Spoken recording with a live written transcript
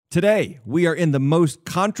Today, we are in the most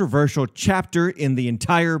controversial chapter in the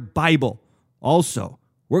entire Bible. Also,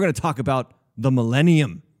 we're going to talk about the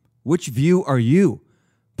millennium. Which view are you?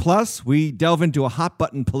 Plus, we delve into a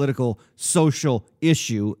hot-button political social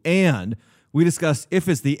issue, and we discuss if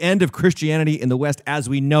it's the end of Christianity in the West as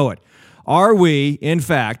we know it. Are we, in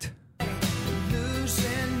fact,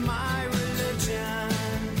 losing my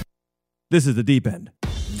religion? This is The Deep End.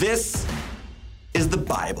 This is the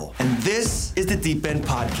Bible, and this is the Deep End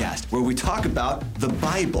Podcast, where we talk about the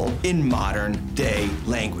Bible in modern day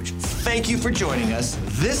language. Thank you for joining us.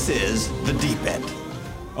 This is the Deep End.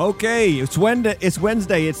 Okay, it's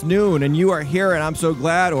Wednesday, it's noon, and you are here, and I'm so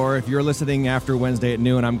glad. Or if you're listening after Wednesday at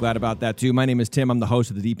noon, I'm glad about that too. My name is Tim. I'm the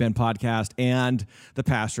host of the Deep End Podcast and the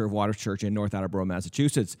pastor of Waters Church in North Attleboro,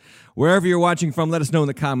 Massachusetts. Wherever you're watching from, let us know in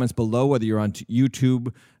the comments below, whether you're on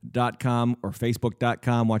YouTube.com or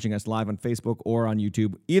Facebook.com, watching us live on Facebook or on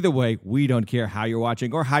YouTube. Either way, we don't care how you're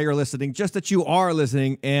watching or how you're listening, just that you are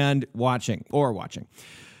listening and watching.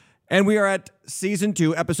 And we are at Season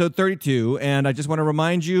 2, Episode 32, and I just want to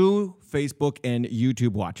remind you, Facebook and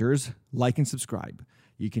YouTube watchers, like and subscribe.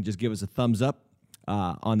 You can just give us a thumbs up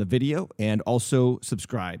on the video and also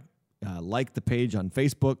subscribe. Like the page on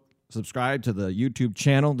Facebook, subscribe to the YouTube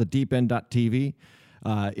channel, thedeepend.tv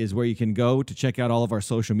is where you can go to check out all of our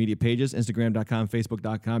social media pages, Instagram.com,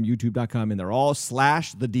 Facebook.com, YouTube.com, and they're all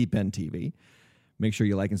 /thedeependtv. Make sure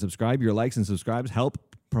you like and subscribe. Your likes and subscribes help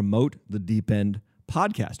promote the Deep End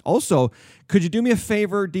Podcast. Also, could you do me a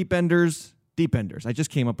favor, Deep Enders? Deep Enders. I just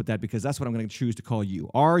came up with that because that's what I'm going to choose to call you.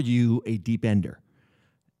 Are you a Deep Ender?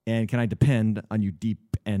 And can I depend on you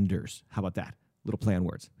Deep Enders? How about that? Little play on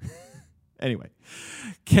words. Anyway,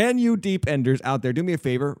 can you Deep Enders out there do me a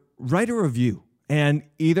favor? Write a review, and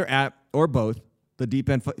either at or both the Deep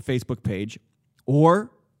End Facebook page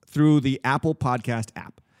or through the Apple Podcast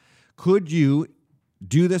app. Could you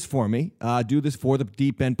do this for me? Do this for the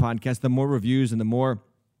Deep End Podcast. The more reviews and the more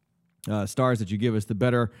stars that you give us, the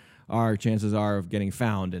better our chances are of getting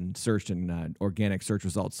found and searched in organic search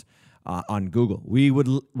results on Google. We would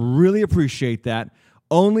really appreciate that,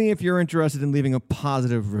 only if you're interested in leaving a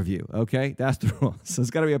positive review, okay? That's the rule. So it's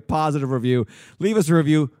got to be a positive review. Leave us a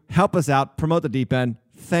review. Help us out. Promote the Deep End.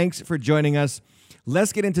 Thanks for joining us.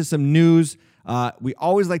 Let's get into some news. We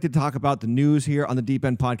always like to talk about the news here on the Deep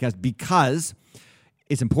End Podcast because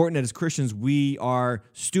it's important that as Christians, we are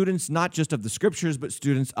students not just of the scriptures, but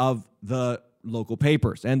students of the local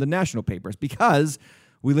papers and the national papers because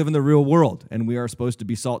we live in the real world and we are supposed to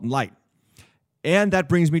be salt and light. And that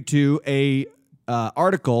brings me to a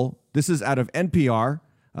article. This is out of NPR.com,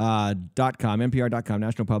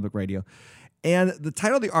 National Public Radio. And the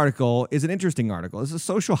title of the article is an interesting article. It's a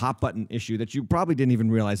social hot button issue that you probably didn't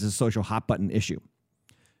even realize is a social hot button issue.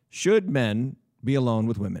 Should men be alone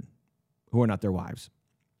with women who are not their wives?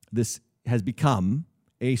 This has become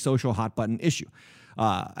a social hot button issue.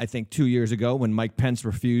 I think 2 years ago when Mike Pence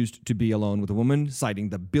refused to be alone with a woman, citing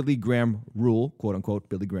the Billy Graham rule, quote unquote,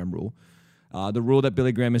 Billy Graham rule, the rule that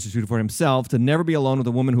Billy Graham instituted for himself to never be alone with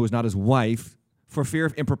a woman who was not his wife for fear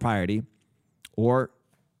of impropriety or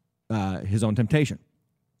his own temptation.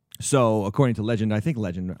 So according to legend,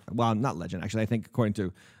 not legend, actually, I think according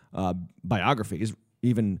to biographies,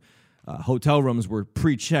 even hotel rooms were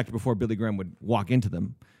pre-checked before Billy Graham would walk into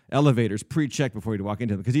them. Elevators pre-checked before he'd walk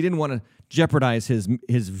into them because he didn't want to jeopardize his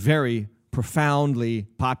very profoundly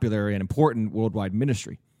popular and important worldwide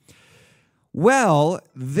ministry. Well,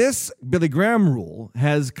 this Billy Graham rule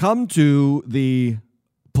has come to the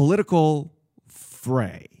political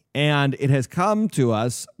fray, and it has come to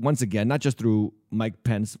us once again, not just through Mike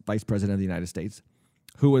Pence, Vice President of the United States,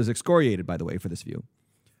 who was excoriated, by the way, for this view,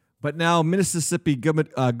 but now Mississippi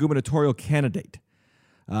gubernatorial candidate.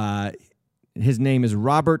 His name is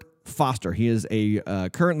Robert Foster. He is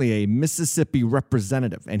currently a Mississippi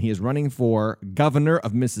representative, and he is running for governor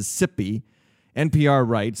of Mississippi. NPR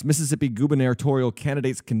writes, Mississippi gubernatorial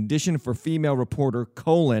candidate's condition for female reporter,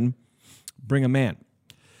 bring a man.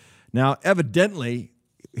 Now, evidently,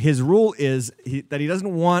 his rule is that he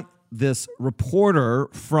doesn't want this reporter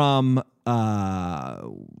from, the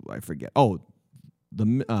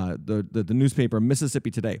newspaper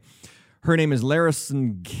Mississippi Today. Her name is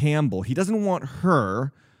Larison Campbell. He doesn't want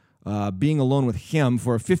her being alone with him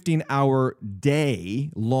for a 15-hour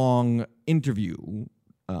day-long interview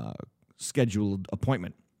scheduled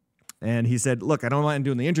appointment. And he said, look, I don't mind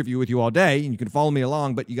doing the interview with you all day, and you can follow me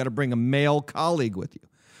along, but you got to bring a male colleague with you.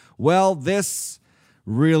 Well, this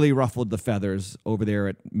really ruffled the feathers over there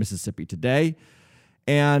at Mississippi Today,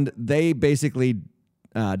 and they basically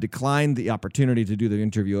declined the opportunity to do the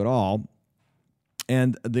interview at all.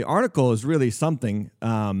 And the article is really something.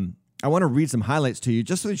 I want to read some highlights to you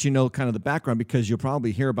just so that you know kind of the background, because you'll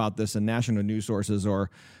probably hear about this in national news sources or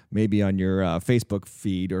maybe on your Facebook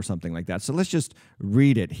feed or something like that. So let's just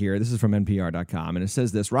read it here. This is from NPR.com, and it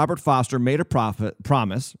says this: Robert Foster made a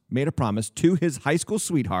promise to his high school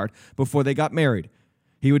sweetheart before they got married.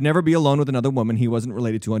 He would never be alone with another woman he wasn't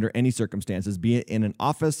related to under any circumstances, be it in an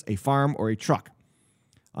office, a farm, or a truck.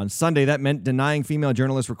 On Sunday, that meant denying female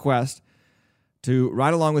journalists' request to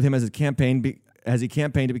ride along with him as he campaigned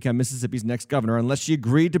to become Mississippi's next governor, unless she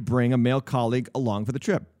agreed to bring a male colleague along for the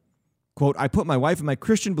trip. Quote, I put my wife and my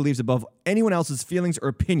Christian beliefs above anyone else's feelings or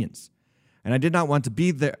opinions. And I did not want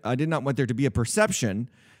there to be a perception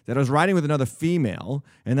that I was riding with another female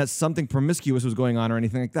and that something promiscuous was going on or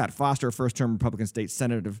anything like that. Foster, a first-term Republican state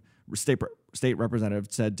representative,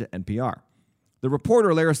 said to NPR. The reporter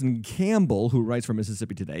Larison Campbell, who writes for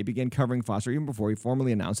Mississippi Today, began covering Foster even before he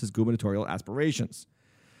formally announced his gubernatorial aspirations.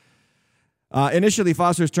 Initially,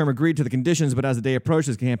 Foster's term agreed to the conditions, but as the day approached,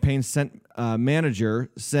 his campaign manager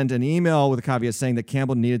sent an email with a caveat saying that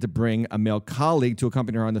Campbell needed to bring a male colleague to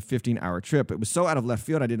accompany her on the 15-hour trip. It was so out of left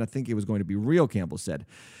field, I did not think it was going to be real, Campbell said.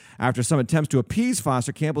 After some attempts to appease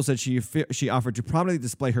Foster, Campbell said she offered to prominently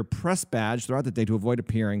display her press badge throughout the day to avoid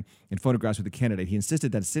appearing in photographs with the candidate. He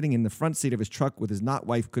insisted that sitting in the front seat of his truck with his not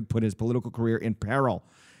wife could put his political career in peril.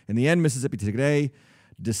 In the end, Mississippi Today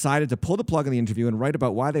decided to pull the plug on the interview and write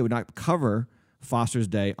about why they would not cover Foster's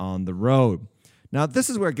day on the road. Now,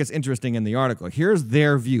 this is where it gets interesting in the article. Here's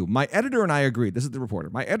their view. My editor and I agreed. This is the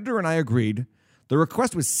reporter. My editor and I agreed the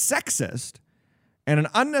request was sexist and an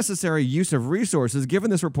unnecessary use of resources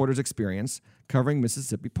given this reporter's experience covering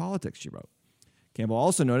Mississippi politics, she wrote. Campbell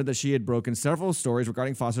also noted that she had broken several stories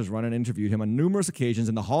regarding Foster's run and interviewed him on numerous occasions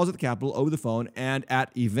in the halls of the Capitol, over the phone, and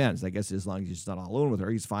at events. I guess as long as he's not alone with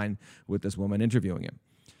her, he's fine with this woman interviewing him.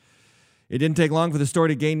 It didn't take long for the story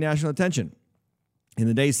to gain national attention. In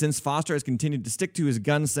the days since, Foster has continued to stick to his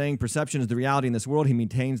guns, saying perception is the reality in this world. He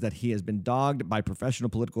maintains that he has been dogged by professional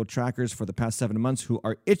political trackers for the past 7 months who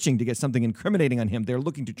are itching to get something incriminating on him. They're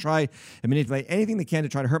looking to try and manipulate anything they can to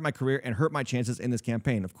try to hurt my career and hurt my chances in this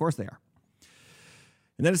campaign. Of course they are.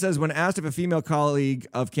 And then it says, when asked if a female colleague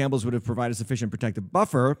of Campbell's would have provided sufficient protective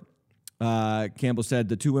buffer, Campbell said,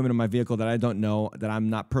 the 2 women in my vehicle that I don't know, that I'm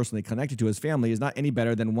not personally connected to as family, is not any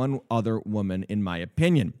better than one other woman, in my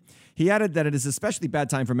opinion. He added that it is especially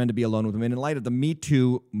bad time for men to be alone with women in light of the Me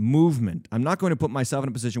Too movement. I'm not going to put myself in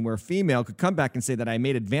a position where a female could come back and say that I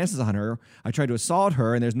made advances on her, I tried to assault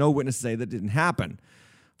her, and there's no witness to say that didn't happen.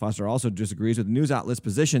 Foster also disagrees with the news outlet's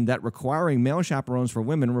position that requiring male chaperones for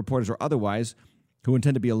women, reporters or otherwise, who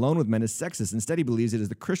intend to be alone with men is sexist. Instead, he believes it is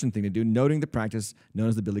the Christian thing to do, noting the practice known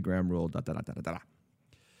as the Billy Graham rule.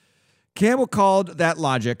 Campbell called that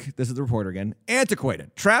logic, this is the reporter again,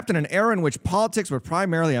 antiquated, trapped in an era in which politics were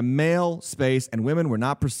primarily a male space and women were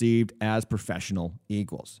not perceived as professional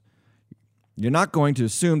equals. You're not going to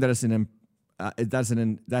assume that it's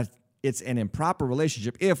an improper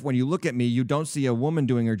relationship if, when you look at me, you don't see a woman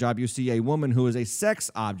doing her job, you see a woman who is a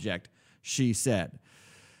sex object, she said.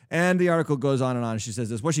 And the article goes on and on. She says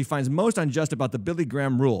this: what she finds most unjust about the Billy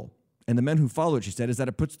Graham rule and the men who follow it, she said, is that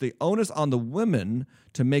it puts the onus on the women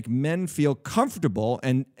to make men feel comfortable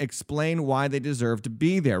and explain why they deserve to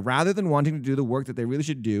be there. Rather than wanting to do the work that they really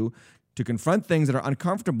should do to confront things that are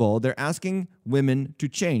uncomfortable, they're asking women to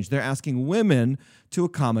change. They're asking women to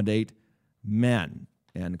accommodate men,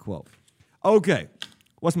 end quote. Okay,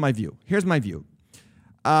 what's my view? Here's my view.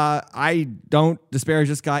 I don't disparage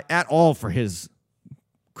this guy at all for his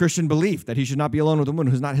Christian belief that he should not be alone with a woman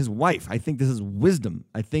who's not his wife. I think this is wisdom.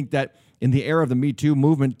 I think that in the era of the Me Too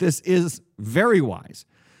movement, this is very wise.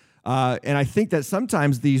 And I think that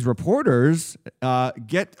sometimes these reporters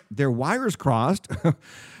get their wires crossed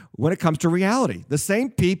when it comes to reality. The same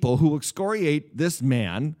people who excoriate this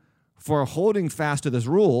man for holding fast to this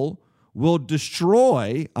rule will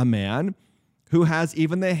destroy a man who has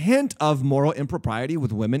even the hint of moral impropriety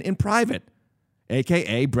with women in private,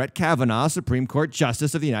 a.k.a. Brett Kavanaugh, Supreme Court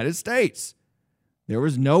Justice of the United States. There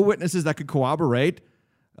was no witnesses that could corroborate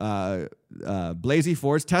Blasey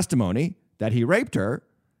Ford's testimony that he raped her,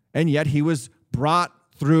 and yet he was brought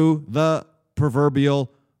through the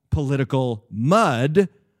proverbial political mud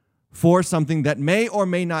for something that may or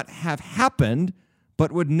may not have happened,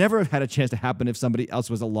 but would never have had a chance to happen if somebody else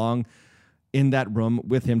was along in that room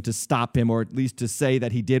with him to stop him, or at least to say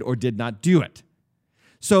that he did or did not do it.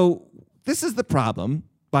 So this is the problem,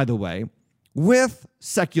 by the way, with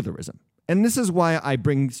secularism. And this is why I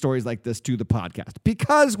bring stories like this to the podcast,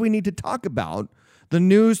 because we need to talk about the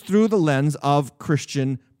news through the lens of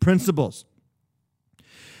Christian principles.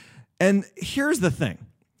 And here's the thing.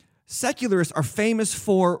 Secularists are famous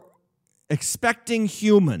for expecting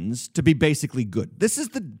humans to be basically good. This is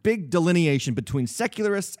the big delineation between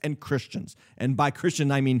secularists and Christians. And by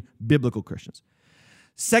Christian, I mean biblical Christians.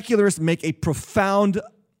 Secularists make a profoundly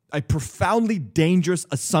dangerous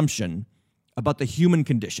assumption about the human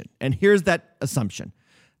condition. And here's that assumption,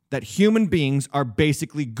 that human beings are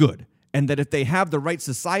basically good, and that if they have the right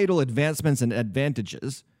societal advancements and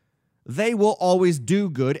advantages, they will always do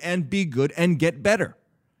good and be good and get better.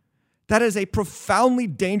 That is a profoundly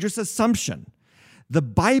dangerous assumption. The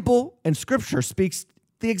Bible and Scripture speaks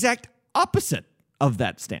the exact opposite of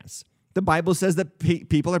that stance. The Bible says that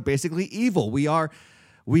people are basically evil. We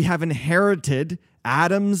have inherited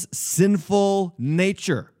Adam's sinful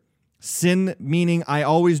nature. Sin meaning I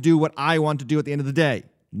always do what I want to do at the end of the day.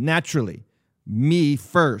 Naturally. Me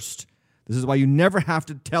first. This is why you never have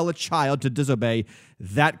to tell a child to disobey.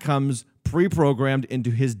 That comes pre-programmed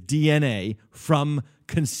into his DNA from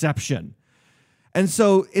conception. And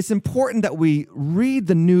so it's important that we read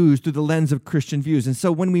the news through the lens of Christian views. And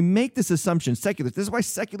so when we make this assumption, this is why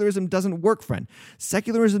secularism doesn't work, friend.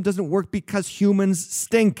 Secularism doesn't work because humans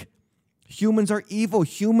stink. Humans are evil.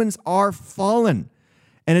 Humans are fallen.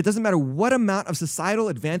 And it doesn't matter what amount of societal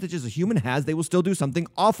advantages a human has, they will still do something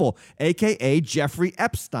awful, a.k.a. Jeffrey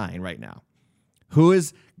Epstein right now, who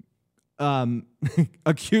is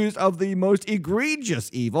accused of the most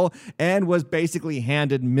egregious evil and was basically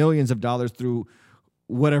handed millions of dollars through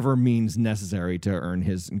whatever means necessary to earn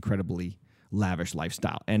his incredibly lavish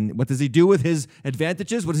lifestyle. And what does he do with his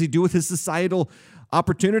advantages? What does he do with his societal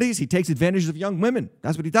opportunities? He takes advantage of young women.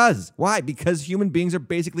 That's what he does. Why? Because human beings are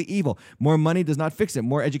basically evil. More money does not fix it.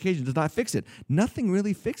 More education does not fix it. Nothing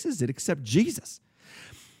really fixes it except Jesus.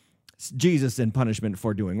 Jesus and punishment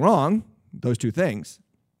for doing wrong, those two things.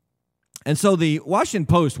 And so the Washington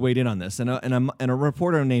Post weighed in on this, and a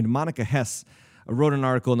reporter named Monica Hess wrote an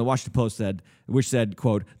article in the Washington Post which said,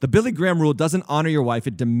 quote, "The Billy Graham rule doesn't honor your wife,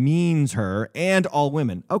 it demeans her and all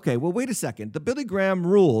women." Okay, well, wait a second. The Billy Graham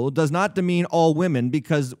rule does not demean all women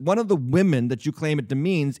because one of the women that you claim it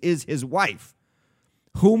demeans is his wife,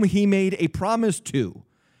 whom he made a promise to.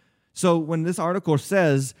 So when this article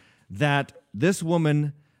says that this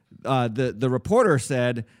woman, the reporter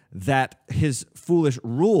said that his foolish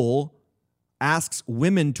rule asks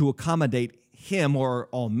women to accommodate him, or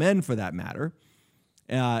all men for that matter,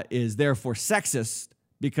 is therefore sexist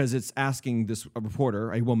because it's asking this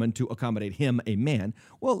reporter, a woman, to accommodate him, a man.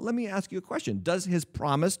 Well, let me ask you a question. Does his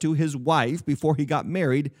promise to his wife before he got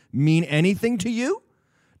married mean anything to you?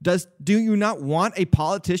 Do you not want a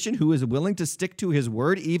politician who is willing to stick to his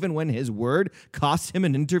word even when his word costs him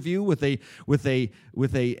an interview with a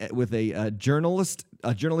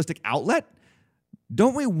journalistic outlet?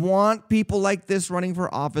 Don't we want people like this running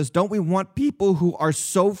for office? Don't we want people who are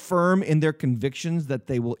so firm in their convictions that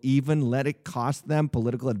they will even let it cost them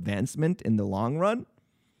political advancement in the long run?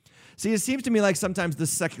 See, it seems to me like sometimes the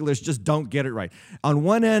secularists just don't get it right. On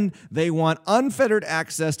one end, they want unfettered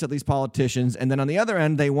access to these politicians, and then on the other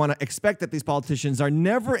end, they want to expect that these politicians are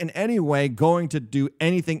never in any way going to do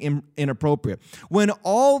anything inappropriate, when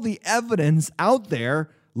all the evidence out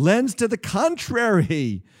there lends to the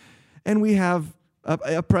contrary. And we have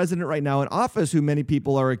a president right now in office who many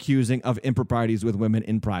people are accusing of improprieties with women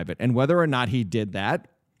in private. And whether or not he did that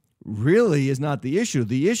really is not the issue.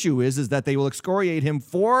 The issue is that they will excoriate him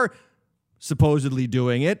for supposedly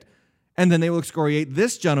doing it, and then they will excoriate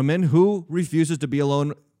this gentleman who refuses to be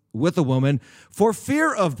alone with a woman for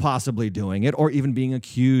fear of possibly doing it or even being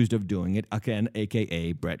accused of doing it, again,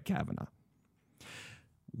 a.k.a. Brett Kavanaugh.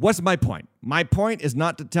 What's my point? My point is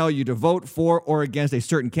not to tell you to vote for or against a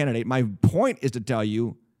certain candidate. My point is to tell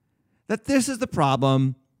you that this is the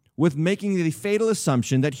problem with making the fatal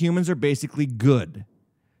assumption that humans are basically good.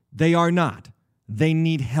 They are not. They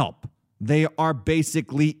need help. They are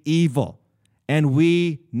basically evil. And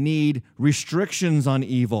we need restrictions on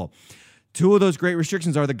evil. Two of those great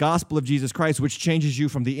restrictions are the gospel of Jesus Christ, which changes you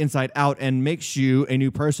from the inside out and makes you a new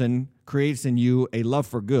person, creates in you a love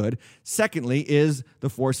for good. Secondly is the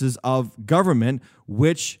forces of government,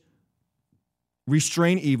 which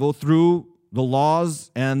restrain evil through the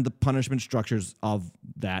laws and the punishment structures of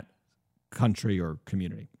that country or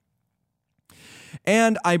community.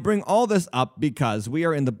 And I bring all this up because we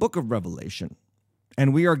are in the book of Revelation,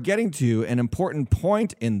 and we are getting to an important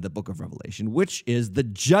point in the book of Revelation, which is the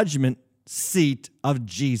judgment seat of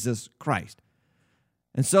Jesus Christ.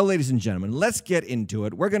 And so, ladies and gentlemen, let's get into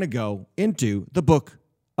it. We're going to go into the book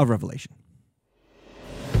of Revelation.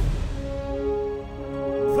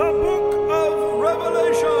 The book of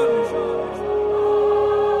Revelation.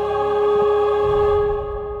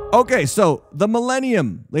 Okay, so the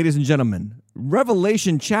millennium, ladies and gentlemen,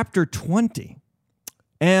 Revelation chapter 20.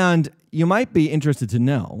 And you might be interested to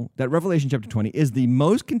know that Revelation chapter 20 is the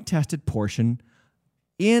most contested portion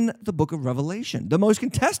in the book of Revelation. The most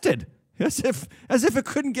contested. As if it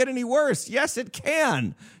couldn't get any worse. Yes, it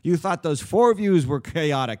can. You thought those 4 views were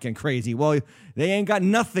chaotic and crazy. Well, they ain't got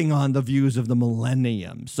nothing on the views of the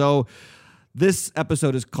millennium. So this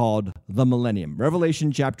episode is called The Millennium,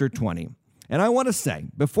 Revelation chapter 20. And I want to say,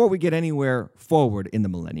 before we get anywhere forward in the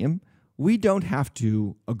millennium, we don't have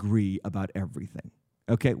to agree about everything.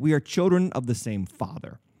 Okay? We are children of the same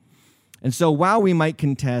Father. And so while we might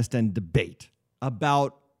contest and debate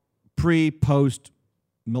about pre-post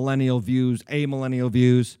millennial views, amillennial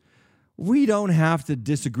views, we don't have to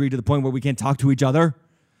disagree to the point where we can't talk to each other.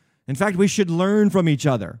 In fact, we should learn from each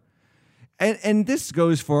other. And this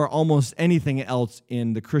goes for almost anything else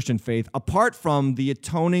in the Christian faith, apart from the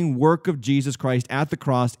atoning work of Jesus Christ at the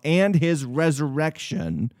cross and his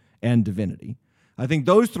resurrection and divinity. I think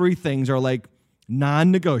those 3 things are like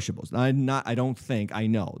non-negotiables. I don't think, I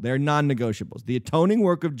know. They're non-negotiables. The atoning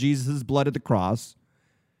work of Jesus' blood at the cross,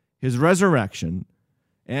 his resurrection,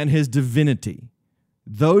 and his divinity.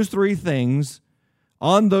 Those 3 things,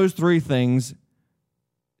 on those 3 things,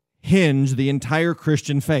 hinge the entire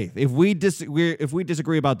Christian faith. If we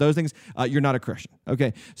disagree about those things, you're not a Christian.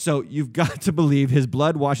 Okay, so you've got to believe his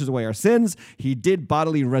blood washes away our sins. He did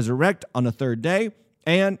bodily resurrect on the 3rd day,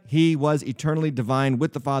 and he was eternally divine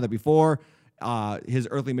with the Father before his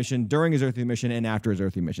earthly mission, during his earthly mission, and after his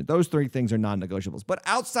earthly mission. Those 3 things are non-negotiables. But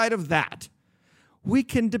outside of that, we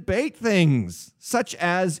can debate things such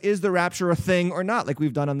as, is the rapture a thing or not, like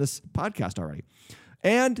we've done on this podcast already,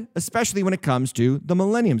 and especially when it comes to the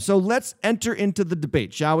millennium. So let's enter into the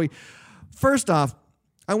debate, shall we? First off,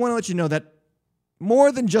 I want to let you know that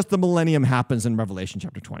more than just the millennium happens in Revelation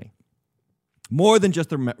chapter 20. More than just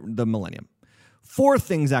the millennium. 4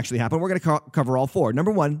 things actually happen. We're going to cover all 4.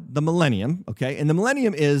 Number 1, the millennium, okay? And the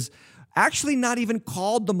millennium is actually not even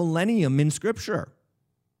called the millennium in Scripture.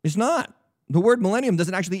 It's not. The word millennium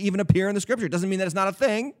doesn't actually even appear in the Scripture. It doesn't mean that it's not a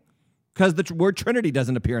thing, because the word Trinity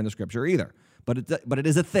doesn't appear in the Scripture either. But it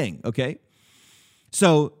is a thing, okay?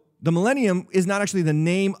 So the millennium is not actually the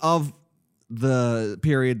name of the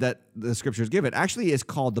period that the Scriptures give it. Actually, it's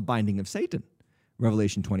called the binding of Satan,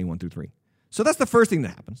 Revelation 21-3. So that's the first thing that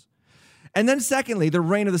happens. And then secondly, the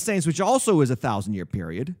reign of the saints, which also is a 1,000-year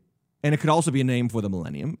period. And it could also be a name for the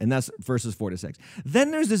millennium, and that's verses 4-6. Then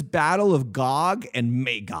there's this battle of Gog and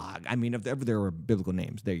Magog. I mean, if ever there were biblical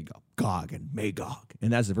names, there you go. Gog and Magog.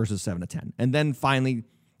 And that's verses 7-10. And then finally,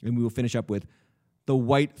 and we will finish up with the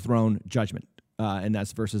white throne judgment. And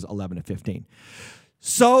that's verses 11-15.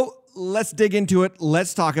 So let's dig into it.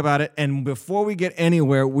 Let's talk about it. And before we get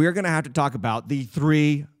anywhere, we're going to have to talk about the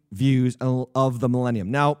 3 views of the millennium.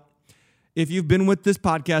 Now, if you've been with this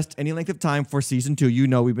podcast any length of time for season 2, you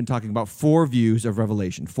know we've been talking about 4 views of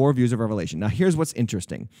Revelation. 4 views of Revelation. Now, here's what's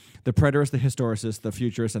interesting. The preterist, the historicist, the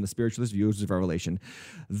futurist, and the spiritualist views of Revelation,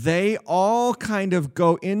 they all kind of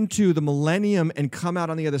go into the millennium and come out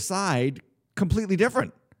on the other side completely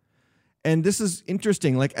different. And this is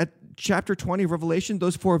interesting. Like at chapter 20 of Revelation,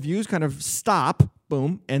 those 4 views kind of stop,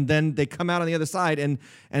 boom, and then they come out on the other side, and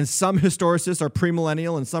some historicists are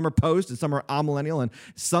premillennial, and some are post, and some are amillennial, and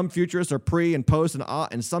some futurists are pre and post,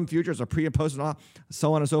 and some futurists are pre and post, and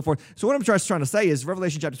so on and so forth. So what I'm trying to say is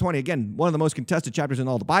Revelation chapter 20, again, one of the most contested chapters in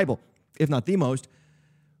all the Bible, if not the most.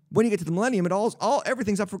 When you get to the millennium,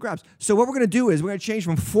 everything's up for grabs. So what we're going to do is we're going to change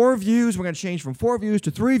from 4 views,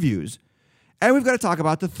 to 3 views, and we've got to talk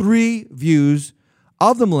about the 3 views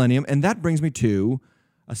of the millennium, and that brings me to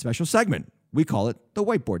a special segment. We call it the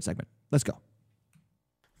whiteboard segment. Let's go.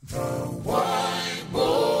 The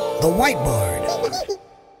whiteboard.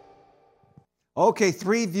 Okay,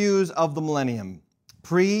 3 views of the millennium.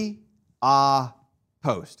 Pre,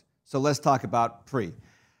 post. So let's talk about pre.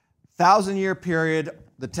 1,000-year period.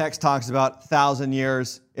 The text talks about 1,000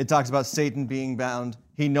 years. It talks about Satan being bound.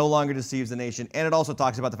 He no longer deceives the nation. And it also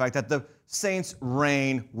talks about the fact that the saints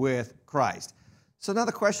reign with Christ. So now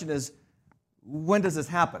the question is, when does this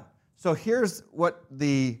happen? So here's what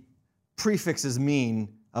the prefixes mean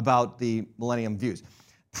about the millennium views.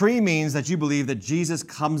 Pre means that you believe that Jesus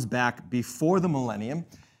comes back before the millennium,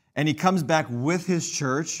 and he comes back with his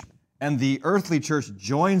church, and the earthly church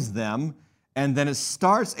joins them, and then it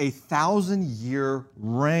starts a 1,000-year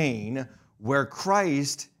reign where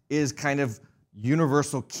Christ is kind of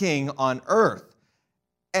universal king on earth.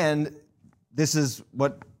 And this is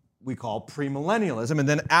what we call premillennialism. And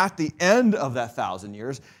then at the end of that 1,000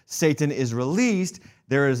 years, Satan is released.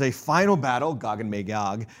 There is a final battle, Gog and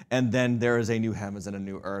Magog, and then there is a new heavens and a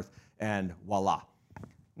new earth, and voila.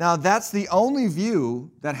 Now, that's the only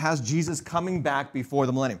view that has Jesus coming back before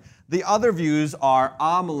the millennium. The other views are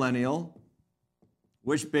amillennial,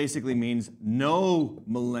 which basically means no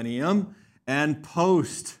millennium, and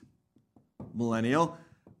post-millennial,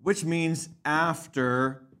 which means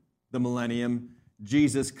after the millennium,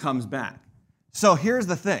 Jesus comes back. So here's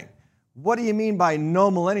the thing. What do you mean by no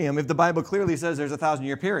millennium if the Bible clearly says there's a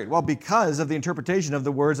 1,000-year period? Well, because of the interpretation of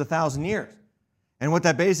the words 1,000 years. And what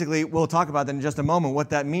that basically, we'll talk about that in just a moment,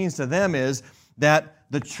 what that means to them is that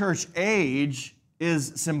the church age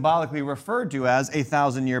is symbolically referred to as a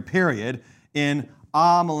 1,000-year period in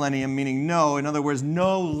amillennium, meaning no. In other words,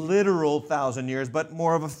 no literal 1,000 years, but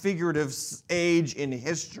more of a figurative age in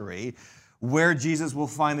history where Jesus will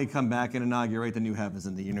finally come back and inaugurate the new heavens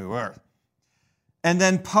and the new earth. And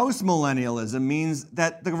then postmillennialism means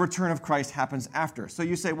that the return of Christ happens after. So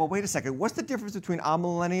you say, well, wait a second, what's the difference between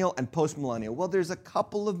amillennial and postmillennial? Well, there's a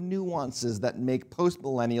couple of nuances that make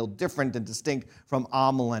postmillennial different and distinct from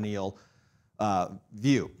amillennial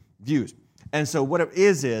views. And so what it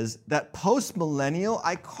is that postmillennial,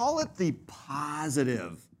 I call it the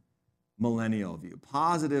positive millennial view.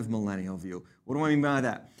 Positive millennial view. What do I mean by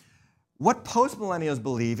that? What postmillennials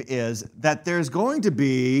believe is that there's going to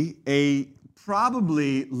be a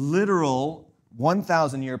probably literal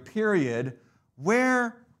 1,000-year period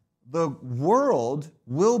where the world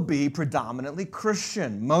will be predominantly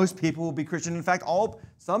Christian. Most people will be Christian. In fact,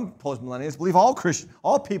 some postmillennials believe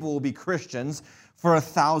all people will be Christians for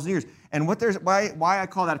 1,000 years. And why I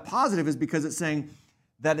call that positive is because it's saying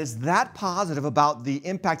that is that positive about the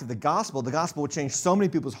impact of the gospel. The gospel will change so many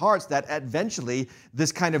people's hearts that eventually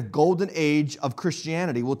this kind of golden age of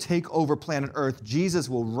Christianity will take over planet Earth. Jesus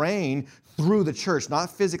will reign through the church, not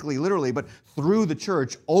physically, literally, but through the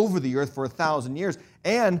church over the earth for 1,000 years.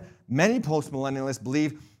 And many postmillennialists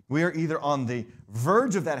believe we are either on the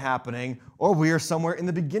verge of that happening or we are somewhere in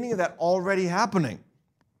the beginning of that already happening.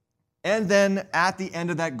 And then at the end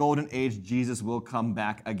of that golden age, Jesus will come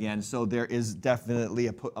back again. So there is definitely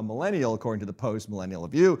a millennial according to the post-millennial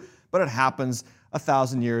view, but it happens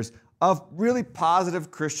 1,000 years of really positive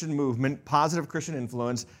Christian movement, positive Christian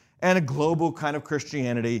influence, and a global kind of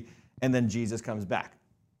Christianity, and then Jesus comes back.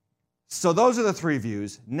 So those are the three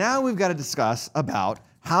views. Now we've got to discuss about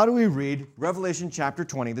how do we read Revelation chapter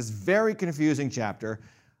 20, this very confusing chapter,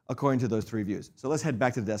 according to those three views. So let's head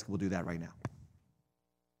back to the desk. We'll do that right now.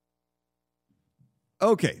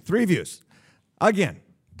 Okay, three views. Again,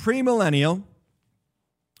 premillennial,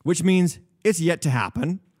 which means it's yet to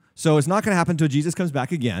happen. So it's not going to happen until Jesus comes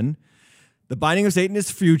back again. The binding of Satan is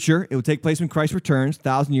future. It will take place when Christ returns,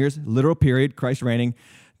 1,000 years, literal period, Christ reigning.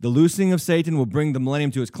 The loosing of Satan will bring the millennium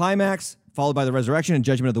to its climax, followed by the resurrection and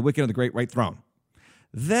judgment of the wicked on the great white throne.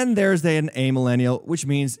 Then there's an amillennial, which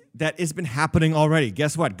means that it's been happening already.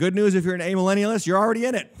 Guess what? Good news if you're an amillennialist, you're already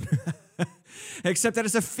in it. Except that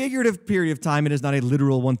it's a figurative period of time. It is not a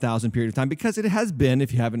literal 1,000 period of time because it has been,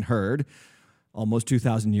 if you haven't heard, almost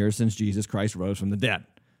 2,000 years since Jesus Christ rose from the dead.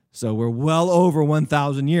 So we're well over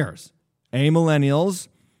 1,000 years. Amillennials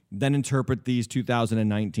then interpret these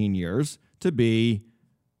 2019 years to be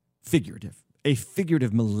figurative, a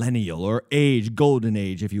figurative millennial or age, golden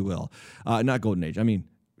age, if you will. Not golden age, I mean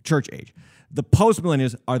church age. The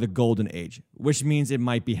post-millennials are the golden age, which means it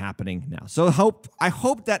might be happening now. So I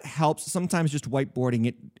hope that helps. Sometimes just whiteboarding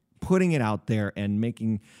it, putting it out there, and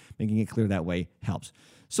making it clear that way helps.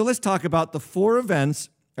 So let's talk about the four events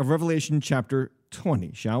of Revelation chapter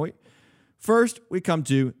 20, shall we? First, we come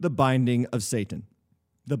to the binding of Satan.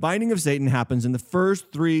 The binding of Satan happens in the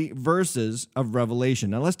first three verses of Revelation.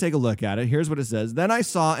 Now let's take a look at it. Here's what it says. Then I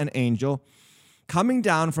saw an angel coming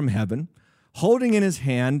down from heaven, holding in his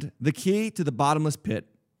hand the key to the bottomless pit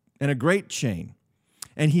and a great chain.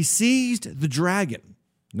 And he seized the dragon.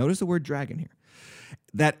 Notice the word dragon here.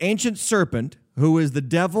 That ancient serpent who is the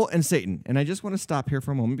devil and Satan. And I just want to stop here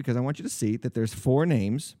for a moment because I want you to see that there's four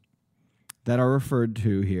names that are referred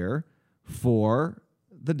to here for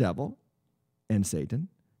the devil and Satan.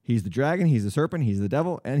 He's the dragon, he's the serpent, he's the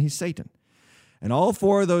devil, and he's Satan. And all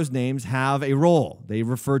four of those names have a role. They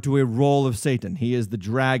refer to a role of Satan. He is the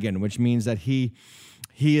dragon, which means that he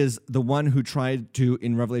is the one who tried to,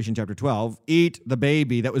 in Revelation chapter 12, eat the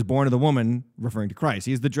baby that was born of the woman, referring to Christ.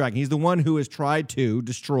 He's the dragon. He's the one who has tried to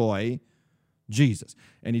destroy Jesus,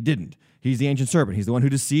 and he didn't. He's the ancient serpent. He's the one who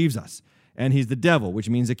deceives us. And he's the devil, which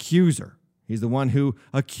means accuser. He's the one who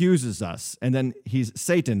accuses us. And then he's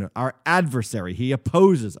Satan, our adversary. He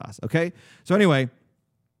opposes us, okay? So anyway,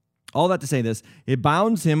 all that to say this, it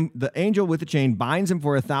bounds him, the angel with the chain binds him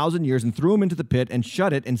for 1,000 years and threw him into the pit and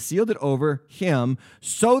shut it and sealed it over him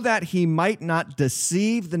so that he might not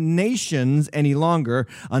deceive the nations any longer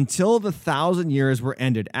until the 1,000 years were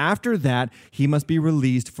ended. After that, he must be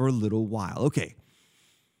released for a little while. Okay,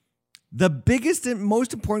 The biggest and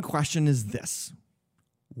most important question is this.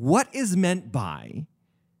 What is meant by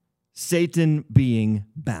Satan being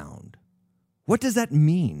bound? What does that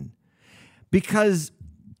mean? Because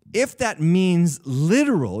if that means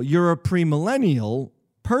literal, you're a premillennial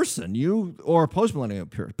person, or a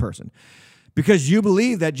postmillennial person, because you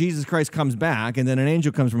believe that Jesus Christ comes back and then an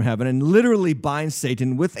angel comes from heaven and literally binds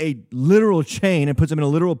Satan with a literal chain and puts him in a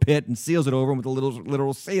literal pit and seals it over with a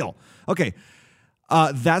literal seal. Okay,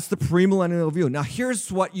 that's the premillennial view. Now,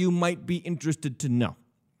 here's what you might be interested to know.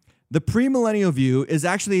 The premillennial view is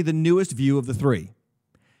actually the newest view of the three.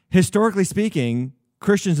 Historically speaking,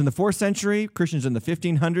 Christians in the 4th century, Christians in the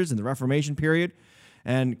 1500s, in the Reformation period,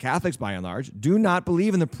 and Catholics by and large, do not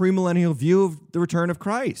believe in the premillennial view of the return of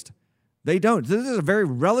Christ. They don't. This is a very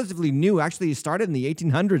relatively new, actually it started in the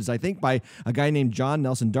 1800s, I think, by a guy named John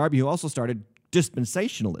Nelson Darby, who also started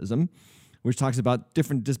dispensationalism, which talks about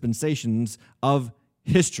different dispensations of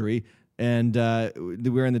history. And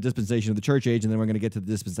we're in the dispensation of the church age, and then we're going to get to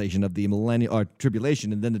the dispensation of the millennium, or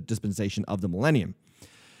tribulation, and then the dispensation of the millennium,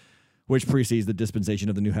 which precedes the dispensation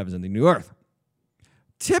of the new heavens and the new earth.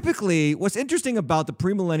 Typically, what's interesting about the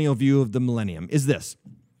premillennial view of the millennium is this.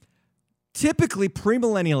 Typically,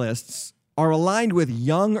 premillennialists are aligned with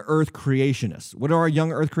young earth creationists. What are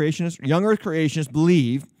young earth creationists? Young earth creationists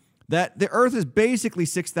believe that the earth is basically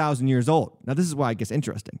 6,000 years old. Now, this is why it gets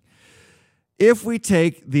interesting. If we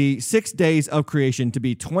take the 6 days of creation to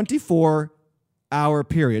be 24-hour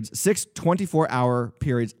periods, 6 24-hour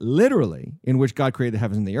periods literally, in which God created the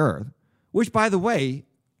heavens and the earth, which, by the way,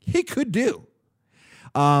 he could do.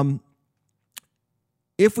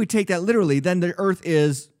 If we take that literally, then the earth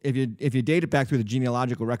is, if you date it back through the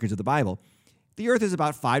genealogical records of the Bible, the earth is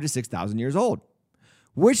about 5,000 to 6,000 years old,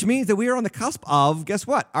 which means that we are on the cusp of, guess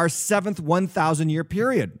what, our 7th 1,000-year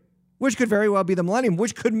period, which could very well be the millennium,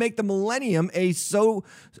 which could make the millennium a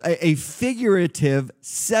figurative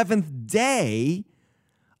 7th day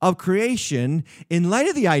of creation, in light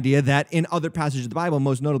of the idea that in other passages of the Bible,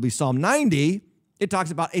 most notably Psalm 90, it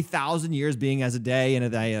talks about 1,000 years being as a day and a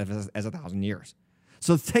day as 1,000 years.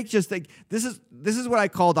 So this is what I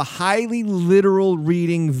call the highly literal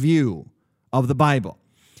reading view of the Bible.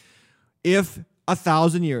 If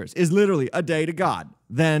 1,000 years is literally a day to God,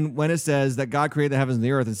 then when it says that God created the heavens and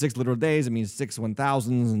the earth in 6 literal days, it means 6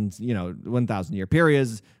 1,000s and 1,000-year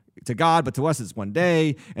periods to God, but to us it's 1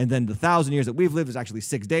 day. And then the 1,000 years that we've lived is actually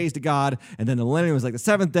 6 days to God. And then the millennium is like the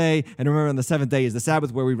 7th day. And remember, on the 7th day is the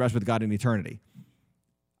Sabbath, where we rest with God in eternity.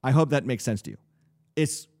 I hope that makes sense to you.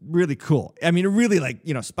 It's really cool. I mean, it really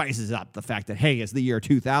spices up the fact that, hey, it's the year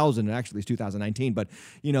 2000, and actually it's 2019. But,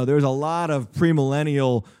 there's a lot of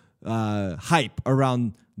premillennial hype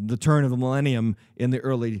around the turn of the millennium in the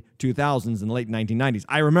early 2000s and late 1990s.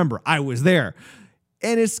 I remember. I was there.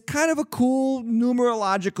 And it's kind of a cool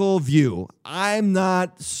numerological view. I'm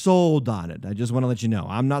not sold on it. I just want to let you know.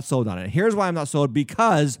 I'm not sold on it. Here's why I'm not sold.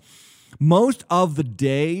 Because most of the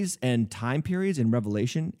days and time periods in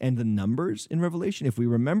Revelation and the numbers in Revelation, if we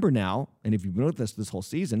remember now, and if you've noticed this whole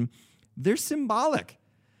season, they're symbolic.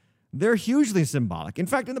 They're hugely symbolic. In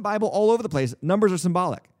fact, in the Bible, all over the place, numbers are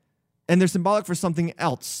symbolic. And they're symbolic for something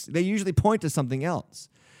else. They usually point to something else.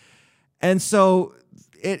 And so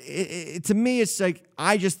to me, it's like,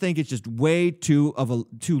 I just think it's just way too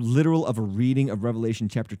literal of a reading of Revelation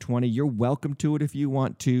chapter 20. You're welcome to it if you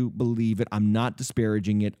want to believe it. I'm not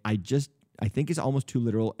disparaging it. I think it's almost too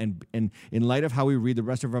literal. And in light of how we read the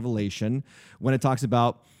rest of Revelation, when it talks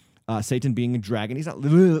about Satan being a dragon, he's not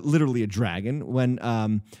literally a dragon. When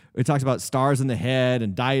it talks about stars in the head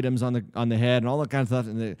and diadems on the head and all that kind of stuff,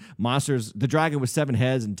 and the monsters, the dragon with 7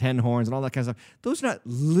 heads and 10 horns and all that kind of stuff, those are not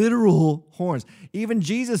literal horns. Even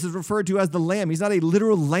Jesus is referred to as the lamb. He's not a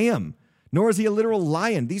literal lamb, nor is he a literal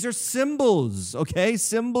lion. These are symbols, okay?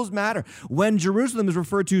 Symbols matter. When Jerusalem is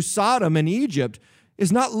referred to Sodom and Egypt,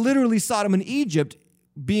 it's not literally Sodom and Egypt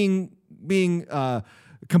being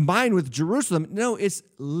combined with Jerusalem. No, it's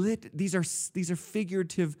these are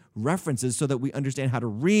figurative references so that we understand how to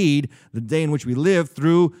read the day in which we live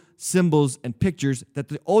through symbols and pictures that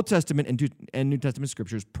the Old Testament and New Testament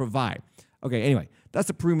scriptures provide. Okay, anyway, that's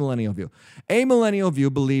a premillennial view. Amillennial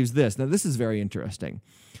view believes this. Now, this is very interesting.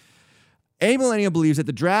 Amillennial believes that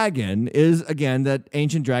the dragon is, again, that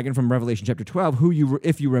ancient dragon from Revelation chapter 12, who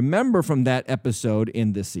if you remember from that episode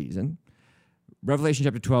in this season, Revelation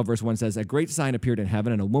chapter 12, verse 1 says, "A great sign appeared in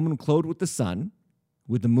heaven, and a woman clothed with the sun,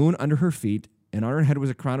 with the moon under her feet, and on her head was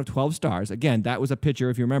a crown of 12 stars." Again, that was a picture,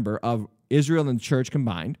 if you remember, of Israel and the church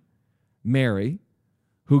combined. Mary,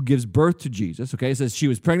 who gives birth to Jesus. Okay, it says she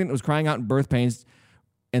was pregnant and was crying out in birth pains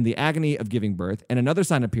and the agony of giving birth. And another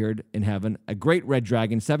sign appeared in heaven, a great red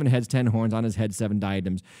dragon, 7 heads, 10 horns, on his head 7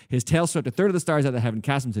 diadems. His tail swept a third of the stars out of heaven,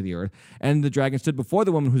 cast them to the earth. And the dragon stood before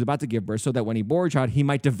the woman who was about to give birth, so that when he bore a child, he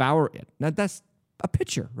might devour it. Now, that's a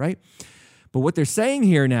picture, right? But what they're saying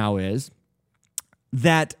here now is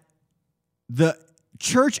that the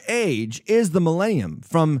church age is the millennium,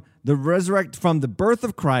 from the birth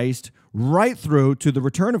of Christ right through to the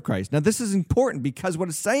return of Christ. Now, this is important because what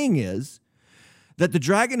it's saying is that the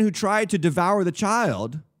dragon who tried to devour the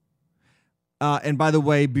child, and by the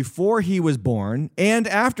way, before he was born and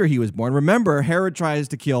after he was born, remember, Herod tries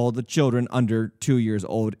to kill the children under 2 years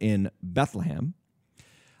old in Bethlehem,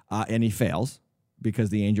 and he fails because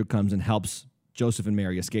the angel comes and helps Joseph and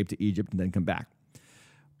Mary escape to Egypt and then come back.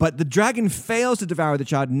 But the dragon fails to devour the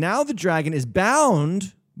child. Now the dragon is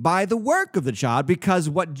bound by the work of the child, because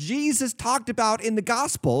what Jesus talked about in the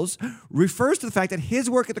Gospels refers to the fact that his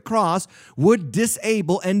work at the cross would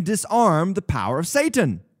disable and disarm the power of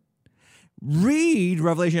Satan. Read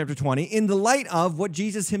Revelation chapter 20 in the light of what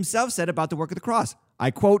Jesus himself said about the work of the cross. I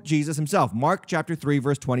quote Jesus himself, Mark chapter 3,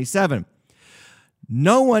 verse 27.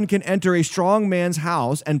 No one can enter a strong man's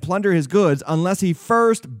house and plunder his goods unless he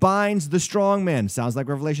first binds the strong man. Sounds like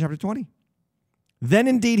Revelation chapter 20. Then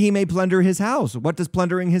indeed he may plunder his house. What does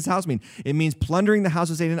plundering his house mean? It means plundering the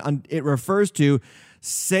house of Satan. It refers to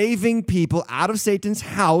saving people out of Satan's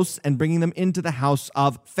house and bringing them into the house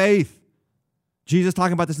of faith. Jesus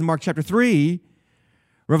talking about this in Mark chapter 3,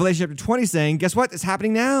 Revelation chapter 20 saying, guess what? It's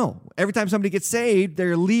happening now. Every time somebody gets saved,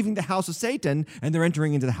 they're leaving the house of Satan and they're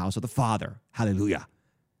entering into the house of the Father. Hallelujah.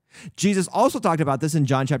 Jesus also talked about this in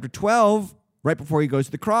John chapter 12. Right before he goes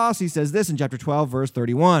to the cross, he says this in chapter 12, verse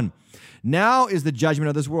 31. Now is the judgment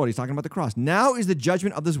of this world. He's talking about the cross. Now is the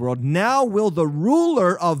judgment of this world. Now will the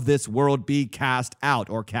ruler of this world be cast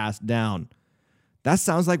out or cast down. That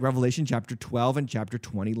sounds like Revelation chapter 12 and chapter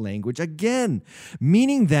 20 language again,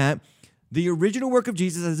 meaning that the original work of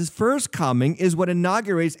Jesus as his first coming is what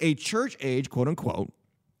inaugurates a church age, quote unquote,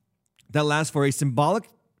 that lasts for a symbolic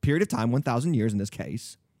period of time, 1,000 years in this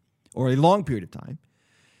case, or a long period of time,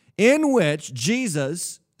 in which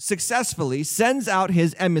Jesus successfully sends out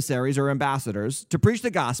his emissaries or ambassadors to preach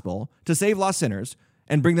the gospel, to save lost sinners,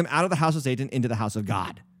 and bring them out of the house of Satan into the house of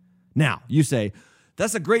God. Now, you say,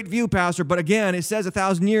 that's a great view, Pastor, but again, it says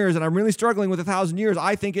 1,000 years, and I'm really struggling with 1,000 years.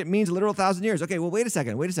 I think it means a literal 1,000 years. Okay, well, wait a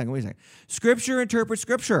second. Scripture interprets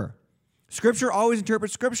Scripture. Scripture always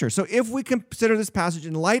interprets Scripture. So if we consider this passage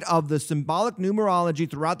in light of the symbolic numerology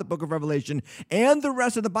throughout the book of Revelation and the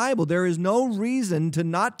rest of the Bible, there is no reason to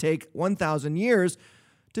not take 1,000 years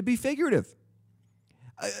to be figurative.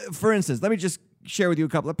 For instance, let me just share with you a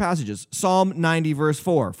couple of passages. Psalm 90, verse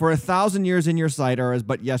 4. For 1,000 years in your sight are as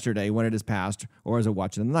but yesterday when it is past, or as a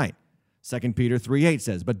watch in the night. 2 Peter 3:8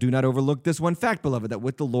 says, but do not overlook this one fact, beloved, that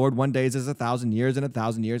with the Lord 1 day is as 1,000 years, and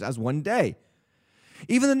 1,000 years as 1 day.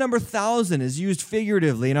 Even the number 1,000 is used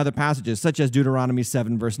figuratively in other passages, such as Deuteronomy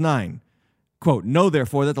 7, verse 9. Quote, know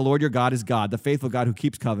therefore that the Lord your God is God, the faithful God who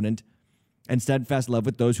keeps covenant and steadfast love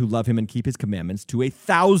with those who love him and keep his commandments to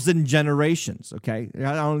 1,000 generations. Okay?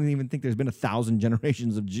 I don't even think there's been 1,000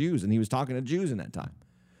 generations of Jews, and he was talking to Jews in that time.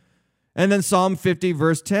 And then Psalm 50,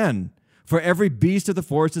 verse 10. For every beast of the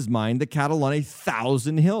forest is mine, the cattle on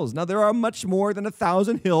 1,000 hills. Now, there are much more than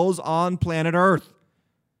 1,000 hills on planet Earth.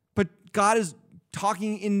 But God is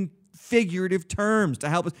talking in figurative terms to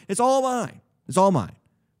help us. It's all mine. It's all mine,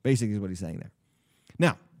 basically is what he's saying there.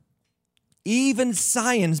 Now, even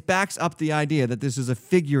science backs up the idea that this is a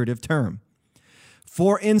figurative term.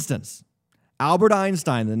 For instance, Albert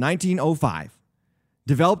Einstein in 1905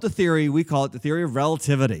 developed a theory, we call it the theory of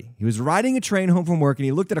relativity. He was riding a train home from work and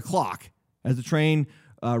he looked at a clock as the train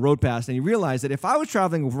rode past, and he realized that if I was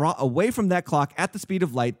traveling away from that clock at the speed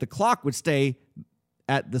of light, the clock would stay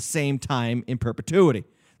at the same time in perpetuity.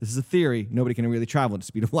 This is a theory. Nobody can really travel at the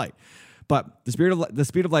speed of light. But the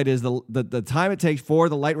speed of light is the time it takes for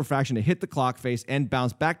the light refraction to hit the clock face and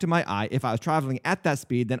bounce back to my eye. If I was traveling at that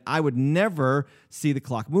speed, then I would never see the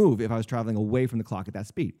clock move if I was traveling away from the clock at that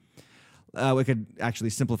speed. We could actually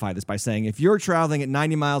simplify this by saying if you're traveling at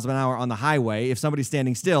 90 miles an hour on the highway, if somebody's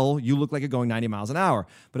standing still, you look like you're going 90 miles an hour.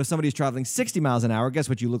 But if somebody's traveling 60 miles an hour, guess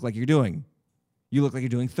what you look like you're doing? You look like you're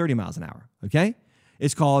doing 30 miles an hour, okay?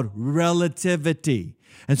 It's called relativity.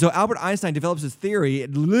 And so Albert Einstein develops this theory.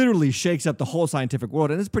 It literally shakes up the whole scientific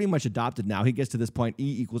world, and it's pretty much adopted now. He gets to this point,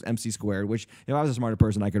 E equals mc squared, which if I was a smarter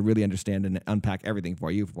person, I could really understand and unpack everything for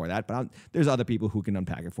you for that. But there's other people who can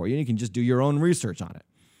unpack it for you, and you can just do your own research on it.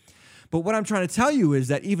 But what I'm trying to tell you is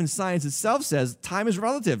that even science itself says time is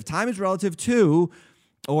relative. Time is relative to,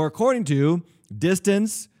 or according to,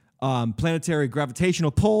 distance, planetary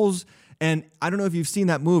gravitational pulls. And I don't know if you've seen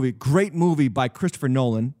that movie. Great movie by Christopher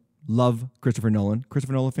Nolan. Love Christopher Nolan.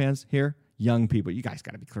 Christopher Nolan fans here? Young people. You guys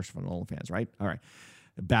got to be Christopher Nolan fans, right? All right.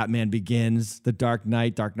 Batman Begins, The Dark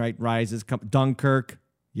Knight Rises, Dunkirk.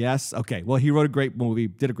 Yes? Okay. Well, he wrote a great movie,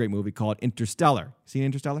 did a great movie called Interstellar. Seen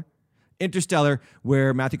Interstellar? Interstellar,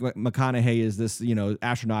 where Matthew McConaughey is this,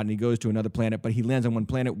 astronaut, and he goes to another planet, but he lands on one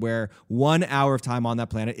planet where 1 hour of time on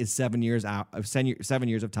that planet is 7 years of 7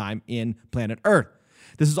 years of time in planet Earth.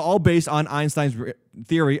 This is all based on Einstein's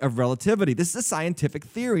theory of relativity. This is a scientific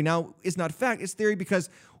theory. Now, it's not fact, it's theory because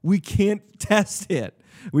we can't test it.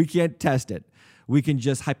 We can't test it. We can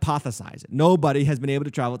just hypothesize it. Nobody has been able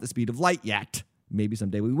to travel at the speed of light yet. Maybe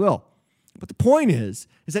someday we will. But the point is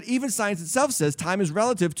that even science itself says time is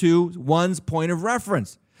relative to one's point of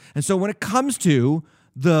reference. And so when it comes to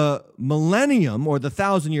the millennium or the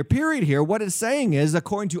 1,000-year period here, what it's saying is,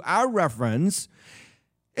 according to our reference,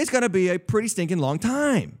 it's going to be a pretty stinking long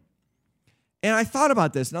time. And I thought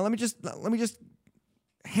about this. Now let me just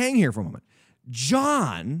hang here for a moment.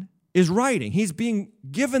 John is writing. He's being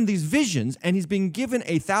given these visions, and he's being given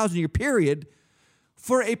a 1,000-year period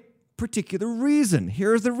for a particular reason.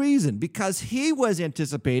 Here's the reason. Because he was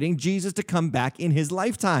anticipating Jesus to come back in his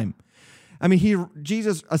lifetime. I mean,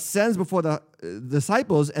 Jesus ascends before the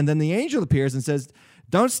disciples, and then the angel appears and says,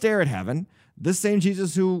 don't stare at heaven. This same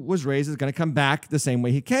Jesus who was raised is going to come back the same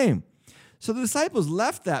way he came. So the disciples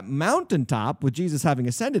left that mountaintop with Jesus having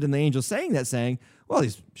ascended and the angel saying that, saying, well,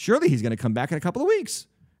 surely he's going to come back in a couple of weeks.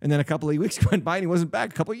 And then a couple of weeks went by and he wasn't back.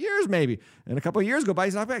 A couple of years maybe. And a couple of years go by,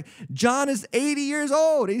 he's not back. John is 80 years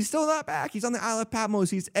old. He's still not back. He's on the Isle of Patmos.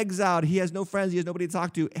 He's exiled. He has no friends. He has nobody to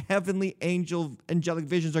talk to. Heavenly angelic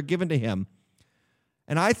visions are given to him.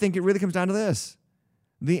 And I think it really comes down to this.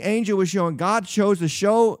 The angel was showing, God chose to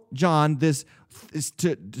show John this,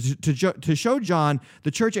 to show John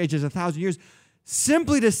the church age is 1,000 years,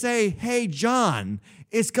 simply to say, hey, John,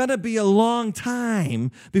 it's going to be a long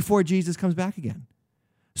time before Jesus comes back again.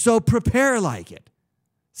 So prepare like it.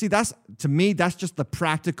 See, to me, that's just the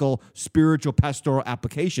practical, spiritual, pastoral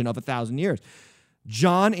application of 1,000 years.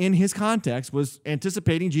 John, in his context, was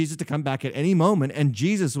anticipating Jesus to come back at any moment, and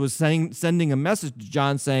Jesus was sending a message to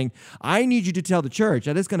John saying, I need you to tell the church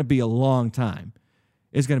that it's going to be a long time.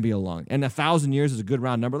 It's going to be and 1,000 years is a good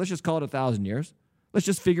round number. Let's just call it 1,000 years. Let's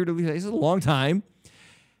just figuratively say it's a long time.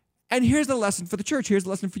 And here's the lesson for the church. Here's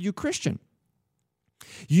the lesson for you, Christian.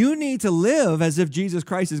 You need to live as if Jesus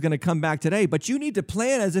Christ is going to come back today, but you need to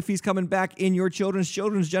plan as if he's coming back in your children's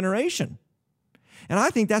generation. And I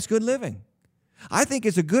think that's good living. I think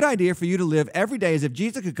it's a good idea for you to live every day as if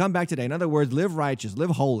Jesus could come back today. In other words, live righteous, live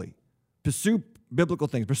holy, pursue biblical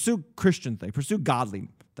things, pursue Christian things, pursue godly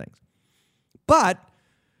things. But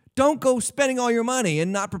don't go spending all your money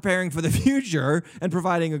and not preparing for the future and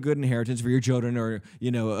providing a good inheritance for your children or,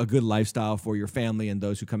 a good lifestyle for your family and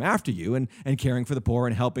those who come after you and caring for the poor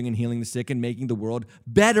and helping and healing the sick and making the world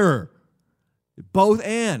better. Both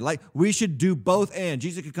and. Like, we should do both and.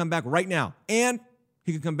 Jesus could come back right now, and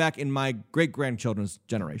he could come back in my great-grandchildren's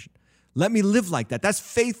generation. Let me live like that. That's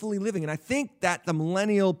faithfully living. And I think that the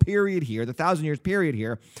millennial period here, the 1,000 years period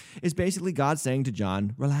here, is basically God saying to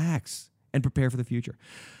John, relax and prepare for the future.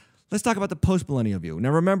 Let's talk about the post-millennial view.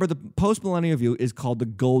 Now, remember, the post-millennial view is called the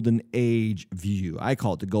Golden Age view. I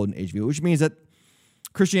call it the Golden Age view, which means that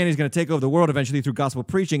Christianity is going to take over the world eventually through gospel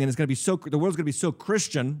preaching, and the world's going to be so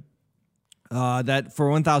Christian that for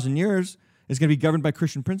 1,000 years, it's going to be governed by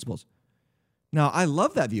Christian principles. Now, I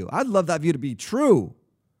love that view. I'd love that view to be true,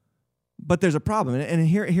 but there's a problem. And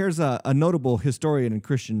here's a notable historian in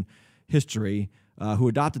Christian history who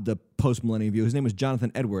adopted the post-millennial view. His name was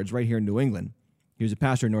Jonathan Edwards, right here in New England. He was a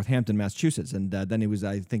pastor in Northampton, Massachusetts, and then he was,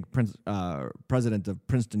 I think, president of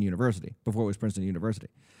Princeton University, before it was Princeton University.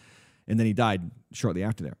 And then he died shortly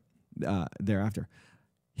after thereafter.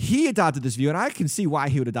 He adopted this view, and I can see why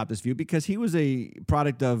he would adopt this view, because he was a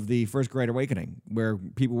product of the First Great Awakening, where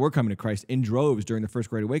people were coming to Christ in droves during the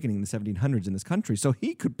First Great Awakening in the 1700s in this country. So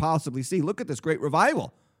he could possibly see, look at this great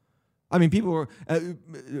revival. I mean, people were,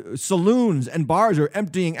 saloons and bars were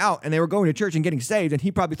emptying out, and they were going to church and getting saved, and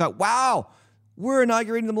he probably thought, wow, we're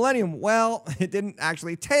inaugurating the millennium. Well, it didn't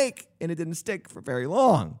actually take, and it didn't stick for very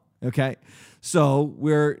long, okay? So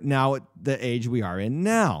we're now at the age we are in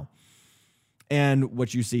now. And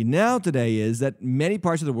what you see now today is that many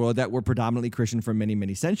parts of the world that were predominantly Christian for many,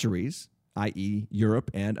 many centuries, i.e. Europe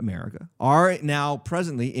and America, are now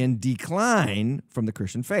presently in decline from the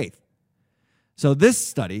Christian faith. So this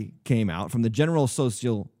study came out from the General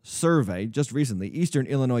Social Survey just recently. Eastern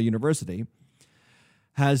Illinois University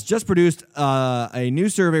has just produced a new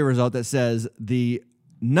survey result that says the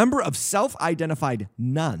number of self-identified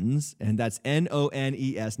nuns, and that's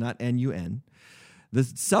N-O-N-E-S, not N-U-N, the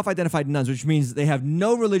self-identified nuns, which means they have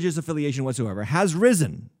no religious affiliation whatsoever, has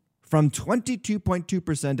risen from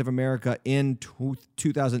 22.2% of America in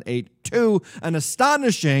 2008 to an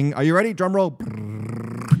astonishing, are you ready? Drum roll.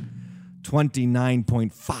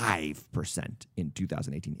 29.5% in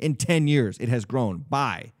 2018. In 10 years, it has grown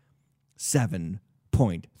by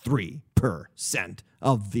 7.3%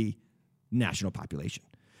 of the national population.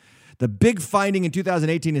 The big finding in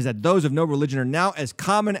 2018 is that those of no religion are now as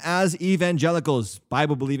common as evangelicals,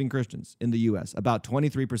 Bible-believing Christians in the U.S., about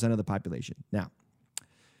 23% of the population. Now,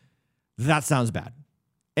 that sounds bad.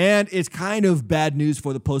 And it's kind of bad news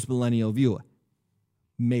for the post-millennial viewer.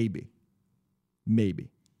 Maybe.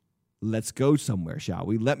 Let's go somewhere, shall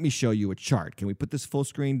we? Let me show you a chart. Can we put this full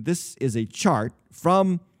screen? This is a chart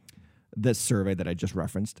from this survey that I just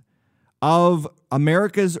referenced of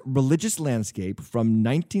America's religious landscape from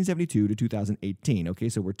 1972 to 2018. Okay,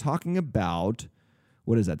 so we're talking about,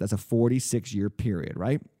 what is that? That's a 46-year period,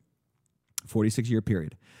 right? 46-year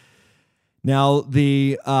period. Now,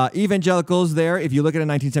 the evangelicals there, if you look at it in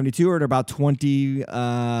 1972, are at about 20,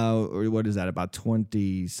 or what is that, about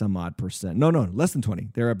 20 some odd percent. No, less than 20.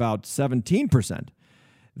 They're about 17%.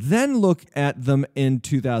 Then look at them in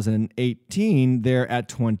 2018, they're at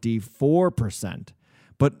 24%.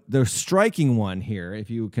 But the striking one here, if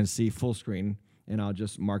you can see full screen, and I'll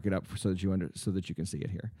just mark it up so that you can see it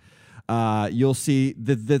here. You'll see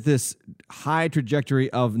that this high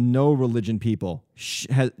trajectory of no religion people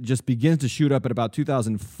just begins to shoot up at about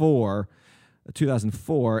 2004,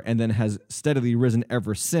 and then has steadily risen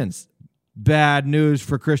ever since. Bad news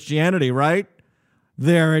for Christianity, right?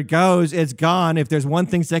 There it goes. It's gone. If there's one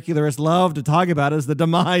thing secularists love to talk about is the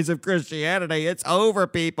demise of Christianity. It's over,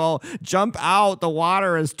 people. Jump out. The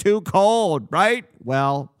water is too cold, right?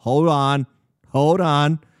 Well, hold on.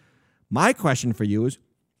 My question for you is,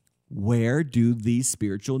 where do these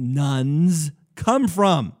spiritual nuns come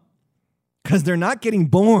from? Because they're not getting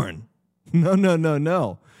born.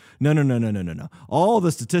 No. All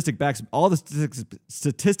the statistics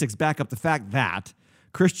back up the fact that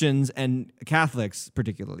Christians and Catholics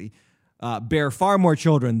particularly bear far more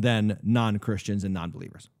children than non-Christians and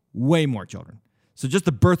non-believers. Way more children. So just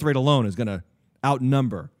the birth rate alone is going to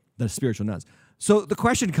outnumber the spiritual nuns. So the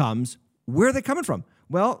question comes, where are they coming from?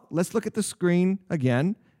 Well, let's look at the screen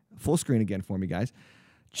again. Full screen again for me, guys.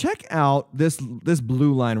 Check out this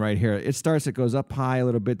blue line right here. It goes up high a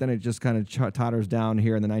little bit, then it just kind of totters down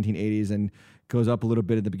here in the 1980s and goes up a little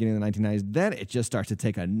bit at the beginning of the 1990s. Then it just starts to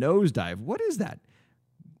take a nosedive. What is that?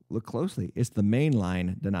 Look closely. It's the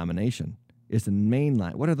mainline denomination. It's the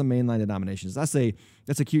mainline. What are the mainline denominations? That's a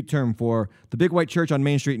cute term for the big white church on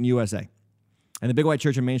Main Street in USA. And the big white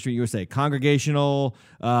church on Main Street, USA, Congregational,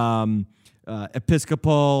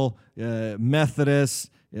 Episcopal, Methodist,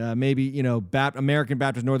 maybe, American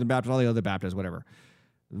Baptist, Northern Baptist, all the other Baptists, whatever.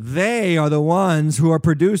 They are the ones who are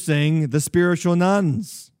producing the spiritual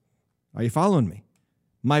nuns. Are you following me?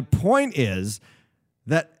 My point is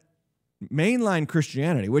that mainline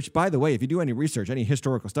Christianity, which, by the way, if you do any research, any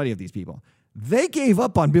historical study of these people, they gave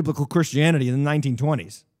up on biblical Christianity in the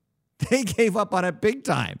 1920s. They gave up on it big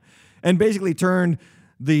time and basically turned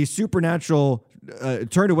away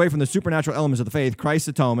from the supernatural elements of the faith, Christ's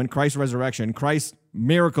atonement, Christ's resurrection, Christ's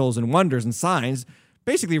miracles and wonders and signs,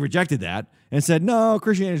 basically rejected that and said, no,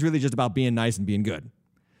 Christianity is really just about being nice and being good.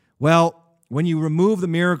 Well, when you remove the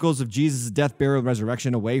miracles of Jesus' death, burial, and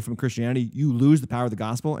resurrection away from Christianity, you lose the power of the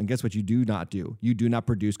gospel, and guess what you do not do? You do not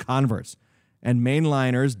produce converts. And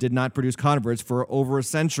mainliners did not produce converts for over a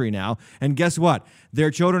century now. And guess what?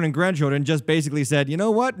 Their children and grandchildren just basically said, you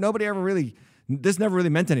know what? This never really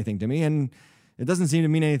meant anything to me, and it doesn't seem to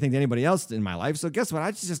mean anything to anybody else in my life, so guess what?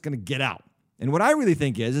 I'm just going to get out. And what I really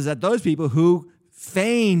think is that those people who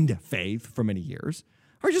feigned faith for many years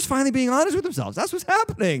are just finally being honest with themselves. That's what's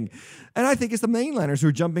happening. And I think it's the mainliners who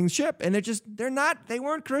are jumping ship, and they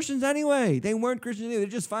weren't Christians anyway. They're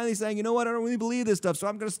just finally saying, you know what? I don't really believe this stuff, so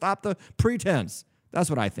I'm going to stop the pretense. That's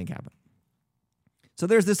what I think happened. So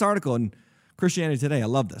there's this article in Christianity Today. I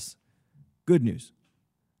love this. Good news.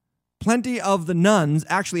 Plenty of the nuns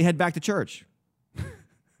actually head back to church.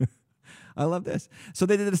 I love this. So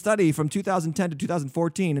they did a study from 2010 to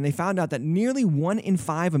 2014, and they found out that nearly 1 in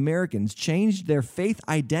 5 Americans changed their faith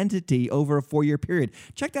identity over a 4-year period.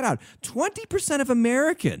 Check that out. 20% of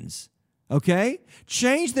Americans,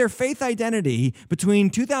 changed their faith identity between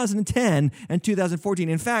 2010 and 2014.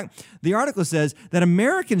 In fact, the article says that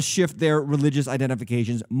Americans shift their religious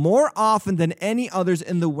identifications more often than any others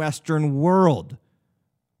in the Western world.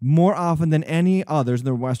 more often than any others in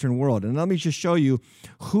the Western world. And let me just show you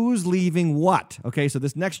who's leaving what. Okay, so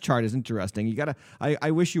this next chart is interesting. You gotta. I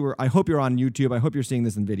hope you're on YouTube. I hope you're seeing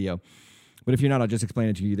this in video. But if you're not, I'll just explain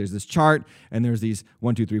it to you. There's this chart, and there's these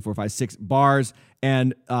 1, 2, 3, 4, 5, 6 bars,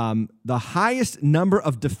 and the highest number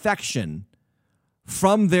of defection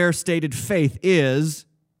from their stated faith is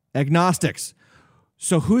agnostics.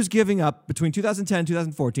 So who's giving up between 2010 and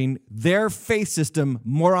 2014 their faith system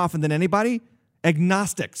more often than anybody?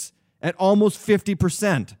 Agnostics at almost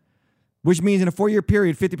 50%, which means in a 4-year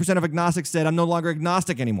period, 50% of agnostics said, I'm no longer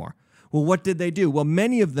agnostic anymore. Well, what did they do? Well,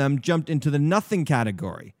 many of them jumped into the nothing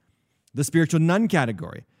category, the spiritual none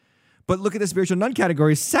category. But look at the spiritual none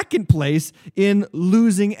category, second place in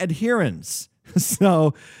losing adherence.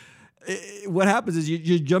 So what happens is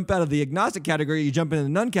you jump out of the agnostic category, you jump into the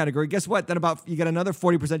none category. Guess what? Then you get another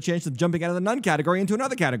 40% chance of jumping out of the none category into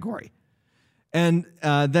another category. And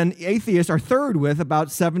then atheists are third with about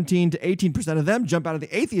 17 to 18% of them jump out of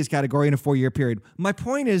the atheist category in a 4-year period. My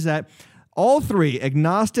point is that all three,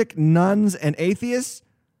 agnostic, nuns, and atheists,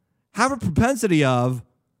 have a propensity of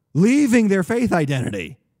leaving their faith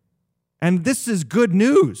identity. And this is good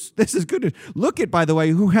news. This is good news. Look at, by the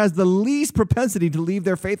way, who has the least propensity to leave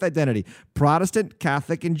their faith identity: Protestant,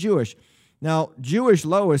 Catholic, and Jewish. Now, Jewish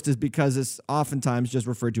lowest is because it's oftentimes just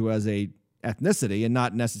referred to as a ethnicity and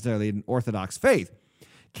not necessarily an Orthodox faith.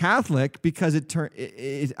 Catholic, because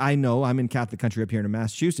I know I'm in Catholic country up here in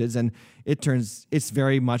Massachusetts, and it's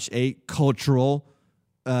very much a cultural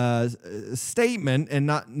statement and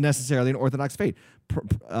not necessarily an Orthodox faith.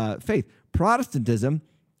 Protestantism,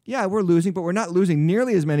 yeah, we're losing, but we're not losing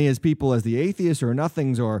nearly as many as people as the atheists or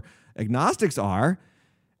nothings or agnostics are.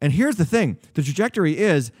 And here's the thing. The trajectory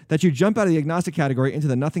is that you jump out of the agnostic category into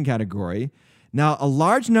the nothing category. Now, a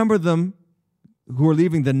large number of them who are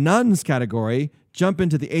leaving the nuns category jump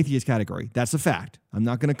into the atheist category. That's a fact. I'm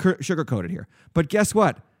not going to sugarcoat it here. But guess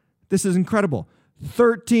what? This is incredible.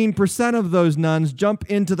 13% of those nuns jump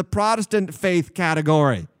into the Protestant faith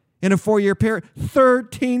category. In a 4-year period,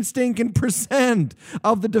 13 stinking percent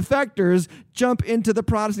of the defectors jump into the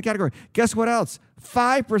Protestant category. Guess what else?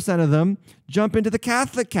 5% of them jump into the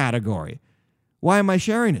Catholic category. Why am I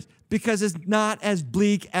sharing this? Because it's not as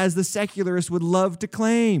bleak as the secularists would love to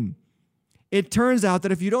claim. It turns out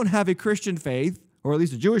that if you don't have a Christian faith, or at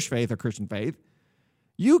least a Jewish faith or Christian faith,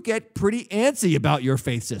 you get pretty antsy about your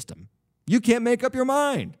faith system. You can't make up your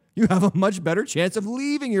mind. You have a much better chance of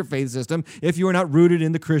leaving your faith system if you are not rooted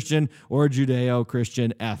in the Christian or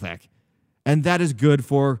Judeo-Christian ethic. And that is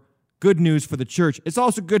good news for the church. It's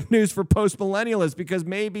also good news for postmillennialists because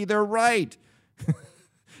maybe they're right.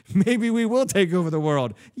 Maybe we will take over the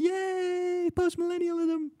world. Yay,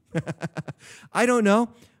 postmillennialism. I don't know,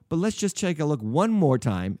 but let's just take a look one more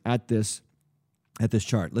time at this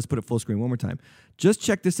chart. Let's put it full screen one more time. Just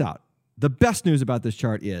check this out. The best news about this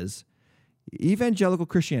chart is evangelical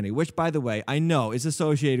Christianity, which, by the way, I know is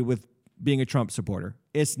associated with being a Trump supporter.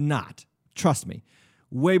 It's not. Trust me.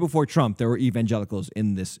 Way before Trump, there were evangelicals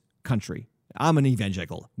in this country. I'm an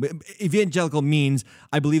evangelical. Evangelical means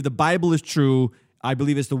I believe the Bible is true. I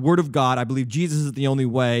believe it's the Word of God. I believe Jesus is the only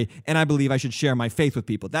way, and I believe I should share my faith with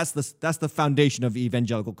people. That's the foundation of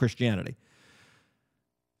evangelical Christianity.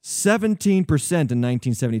 17% in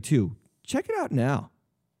 1972. Check it out now.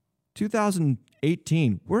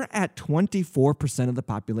 2018, we're at 24% of the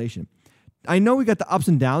population. I know we got the ups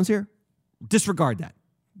and downs here. Disregard that.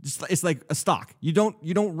 It's like a stock. You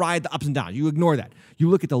don't ride the ups and downs. You ignore that. You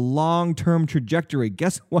look at the long-term trajectory.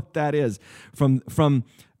 Guess what that is? From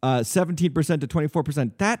 17% to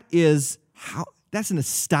 24%. That's an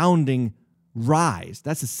astounding rise.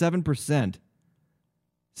 That's a 7%.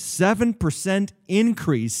 7%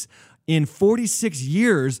 increase in 46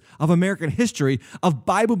 years of American history of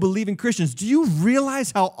Bible-believing Christians. Do you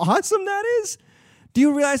realize how awesome that is? Do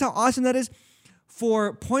you realize how awesome that is?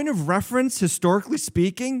 For point of reference, historically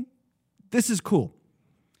speaking, this is cool.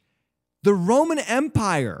 The Roman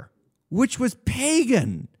Empire, which was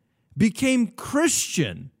pagan, became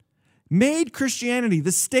Christian, made Christianity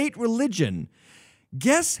the state religion.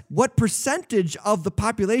 Guess what percentage of the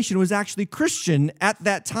population was actually Christian at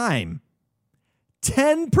that time?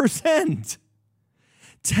 10%.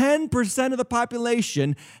 10% of the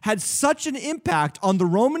population had such an impact on the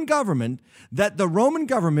Roman government that the Roman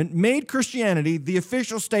government made Christianity the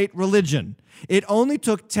official state religion. It only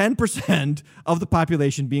took 10% of the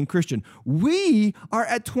population being Christian. We are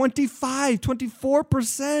at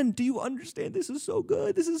 24%. Do you understand? This is so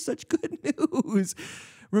good. This is such good news.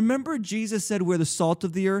 Remember Jesus said we're the salt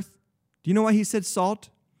of the earth? Do you know why he said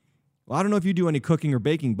salt? Well, I don't know if you do any cooking or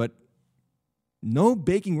baking, but no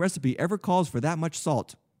baking recipe ever calls for that much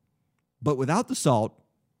salt. But without the salt,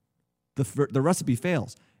 the recipe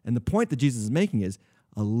fails. And the point that Jesus is making is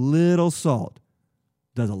a little salt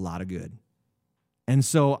does a lot of good. And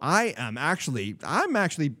so I'm actually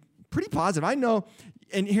pretty positive. I know,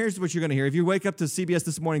 and here's what you're going to hear. If you wake up to CBS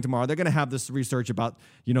this morning tomorrow, they're going to have this research about,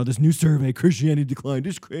 this new survey, Christianity declined.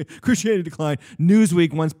 Christianity declined.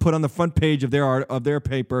 Newsweek once put on the front page of their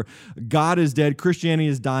paper, God is dead, Christianity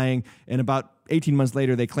is dying, and about 18 months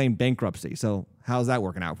later, they claimed bankruptcy. So how's that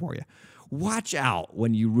working out for you? Watch out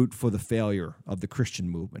when you root for the failure of the Christian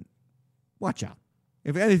movement. Watch out.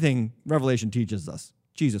 If anything, Revelation teaches us,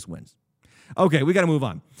 Jesus wins. Okay, we got to move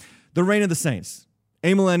on. The reign of the saints.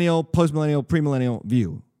 Amillennial, postmillennial, premillennial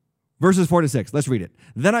view. Verses 4 to 6. Let's read it.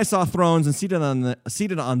 Then I saw thrones, and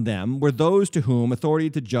seated on them were those to whom authority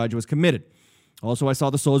to judge was committed. Also I saw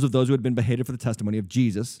the souls of those who had been beheaded for the testimony of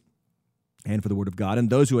Jesus and for the word of God, and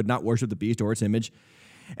those who had not worshipped the beast or its image,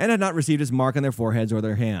 and had not received his mark on their foreheads or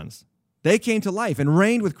their hands. They came to life and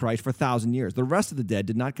reigned with Christ for 1,000 years. The rest of the dead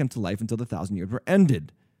did not come to life until the 1,000 years were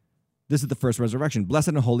ended. This is the first resurrection. Blessed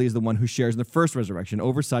and holy is the one who shares in the first resurrection.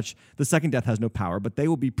 Over such, the second death has no power, but they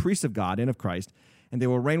will be priests of God and of Christ, and they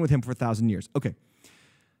will reign with him for 1,000 years. Okay.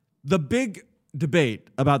 The big debate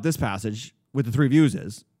about this passage with the three views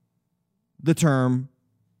is the term,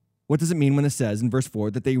 what does it mean when it says in verse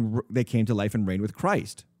 4 that they came to life and reigned with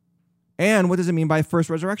Christ? And what does it mean by first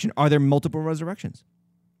resurrection? Are there multiple resurrections?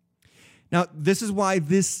 Now, this is why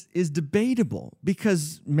this is debatable,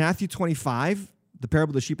 because Matthew 25, the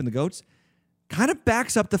parable of the sheep and the goats, kind of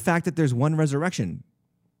backs up the fact that there's one resurrection.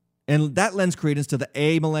 And that lends credence to the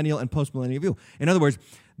amillennial and postmillennial view. In other words,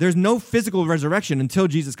 there's no physical resurrection until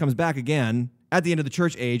Jesus comes back again at the end of the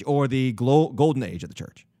church age or the golden age of the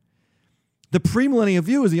church. The premillennial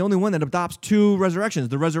view is the only one that adopts two resurrections.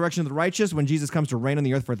 The resurrection of the righteous when Jesus comes to reign on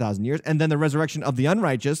the earth for 1,000 years, and then the resurrection of the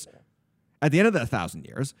unrighteous at the end of that 1,000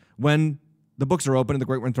 years when the books are open and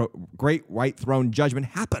the great white throne judgment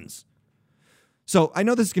happens. So I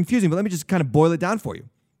know this is confusing, but let me just kind of boil it down for you.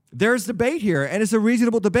 There's debate here, and it's a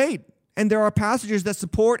reasonable debate. And there are passages that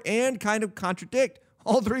support and kind of contradict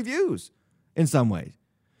all three views in some ways.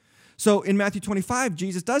 So in Matthew 25,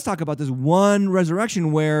 Jesus does talk about this one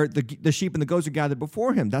resurrection where the sheep and the goats are gathered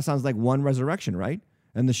before him. That sounds like one resurrection, right?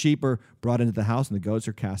 And the sheep are brought into the house and the goats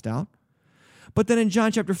are cast out. But then in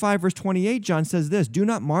John chapter 5, verse 28, John says this, "Do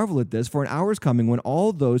not marvel at this, for an hour is coming when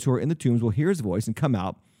all those who are in the tombs will hear his voice and come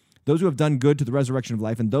out, those who have done good to the resurrection of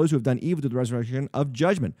life, and those who have done evil to the resurrection of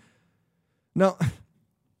judgment." Now,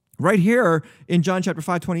 right here in John chapter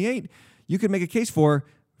 5:28, you could make a case for,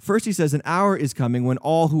 first he says, an hour is coming when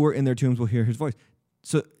all who are in their tombs will hear his voice.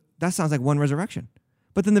 So that sounds like one resurrection.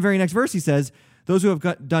 But then the very next verse he says, those who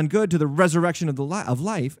have done good to the resurrection of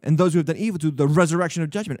life, and those who have done evil to the resurrection of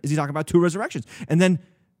judgment. Is he talking about two resurrections? And then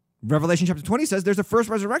Revelation chapter 20 says there's a first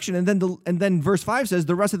resurrection, and then verse 5 says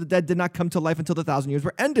the rest of the dead did not come to life until the 1,000 years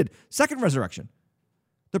were ended. Second resurrection.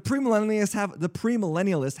 The premillennialists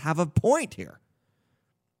have a point here.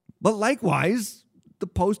 But likewise, the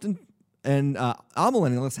post and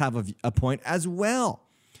amillennialists have a point as well.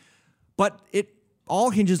 But it all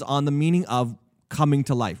hinges on the meaning of coming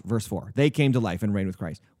to life. Verse 4, they came to life and reigned with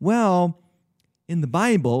Christ. Well, in the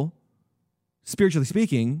Bible, spiritually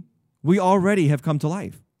speaking, we already have come to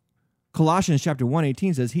life. Colossians chapter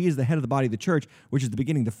 1:18 says, he is the head of the body of the church, which is the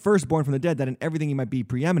beginning, the firstborn from the dead, that in everything he might be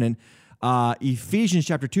preeminent. Ephesians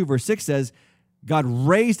chapter 2, verse 6 says, God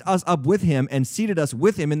raised us up with him and seated us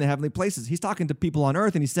with him in the heavenly places. He's talking to people on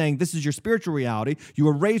earth, and he's saying, this is your spiritual reality. You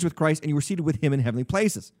were raised with Christ, and you were seated with him in heavenly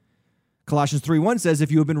places. Colossians 3:1 says,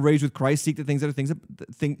 if you have been raised with Christ, seek the things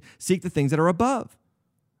that are above.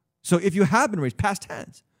 So if you have been raised, past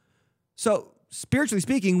tense. So spiritually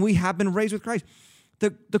speaking, we have been raised with Christ.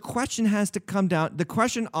 The question has to come down, the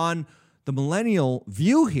question on the millennial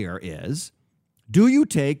view here is, do you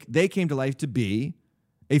take they came to life to be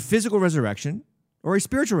a physical resurrection or a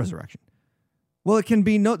spiritual resurrection? Well, there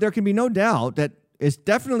can be no doubt that it's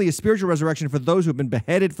definitely a spiritual resurrection for those who have been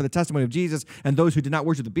beheaded for the testimony of Jesus and those who did not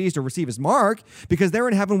worship the beast or receive his mark, because they're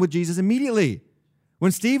in heaven with Jesus immediately.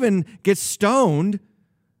 When Stephen gets stoned,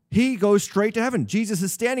 he goes straight to heaven. Jesus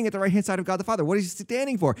is standing at the right-hand side of God the Father. What is he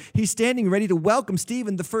standing for? He's standing ready to welcome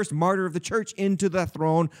Stephen, the first martyr of the church, into the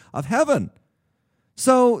throne of heaven.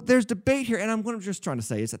 So there's debate here, and what I'm just trying to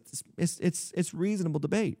say is that it's reasonable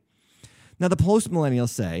debate. Now, the postmillennials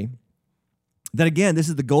say that, again, this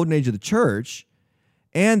is the golden age of the church,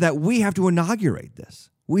 and that we have to inaugurate this.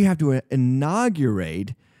 We have to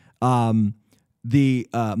inaugurate the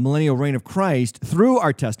millennial reign of Christ through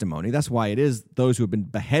our testimony. That's why it is those who have been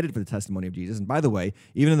beheaded for the testimony of Jesus. And by the way,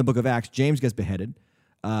 even in the book of Acts, James gets beheaded.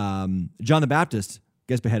 John the Baptist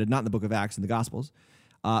gets beheaded, not in the book of Acts in the Gospels.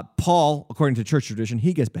 Paul, according to church tradition,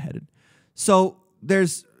 he gets beheaded. So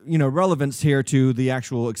there's, relevance here to the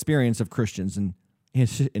actual experience of Christians in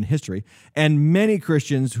history. And many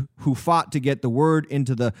Christians who fought to get the word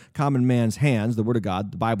into the common man's hands, the word of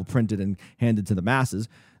God, the Bible printed and handed to the masses,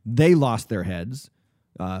 they lost their heads.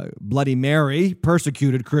 Bloody Mary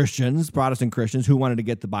persecuted Christians, Protestant Christians, who wanted to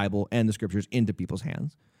get the Bible and the scriptures into people's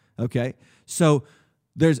hands. Okay? So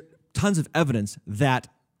there's tons of evidence that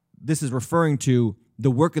this is referring to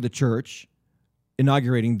the work of the church,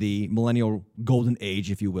 inaugurating the millennial golden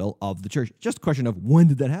age, if you will, of the church. Just a question of when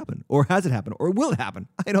did that happen? Or has it happened? Or will it happen?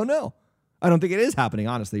 I don't know. I don't think it is happening,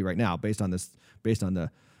 honestly, right now, based on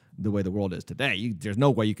the way the world is today. There's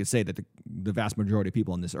no way you could say that the vast majority of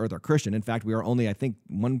people on this earth are Christian. In fact, we are only, I think,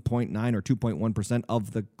 1.9 or 2.1%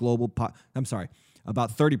 of the global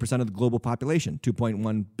about 30% of the global population,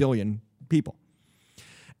 2.1 billion people.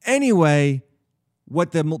 Anyway,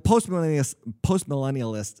 what the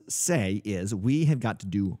postmillennialists say is we have got to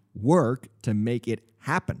do work to make it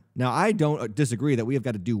happen. Now, I don't disagree that we have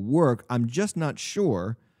got to do work. I'm just not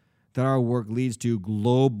sure that our work leads to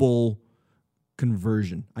global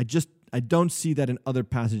conversion. I don't see that in other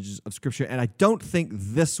passages of Scripture, and I don't think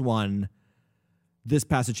this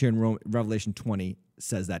passage here in Revelation 20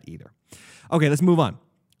 says that either. Okay, let's move on.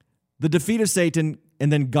 The defeat of Satan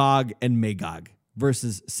and then Gog and Magog,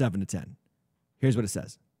 verses 7 to 10. Here's what it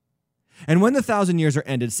says. And when the 1,000 years are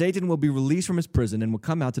ended, Satan will be released from his prison and will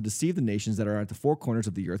come out to deceive the nations that are at the four corners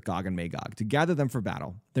of the earth, Gog and Magog, to gather them for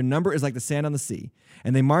battle. Their number is like the sand on the sea.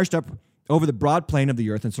 And they marched up over the broad plain of the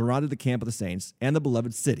earth and surrounded the camp of the saints and the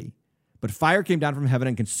beloved city. But fire came down from heaven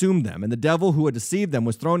and consumed them. And the devil who had deceived them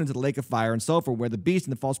was thrown into the lake of fire and sulfur where the beast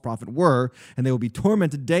and the false prophet were. And they will be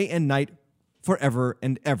tormented day and night forever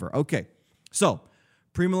and ever. Okay, so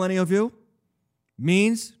premillennial view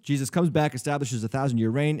means Jesus comes back, establishes a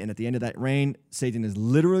 1,000-year reign, and at the end of that reign, Satan is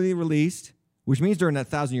literally released, which means during that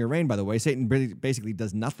 1,000-year reign, by the way, Satan basically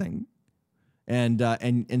does nothing. And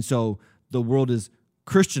so the world is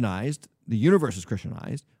Christianized, the universe is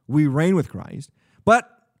Christianized, we reign with Christ, but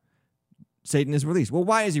Satan is released. Well,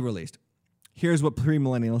 why is he released? Here's what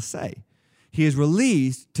premillennialists say. He is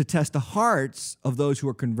released to test the hearts of those who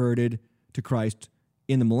are converted to Christ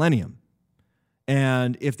in the millennium.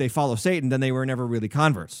 And if they follow Satan, then they were never really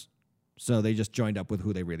converts. So they just joined up with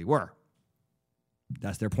who they really were.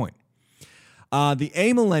 That's their point. The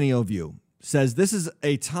amillennial view says this is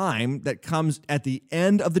a time that comes at the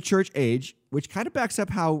end of the church age, which kind of backs up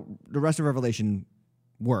how the rest of Revelation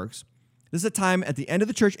works. This is a time at the end of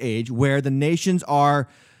the church age where the nations are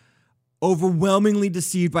overwhelmingly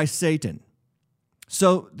deceived by Satan.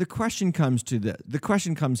 So the question comes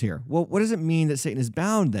here. Well, what does it mean that Satan is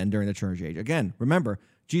bound then during the church age? Again, remember,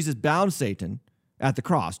 Jesus bound Satan at the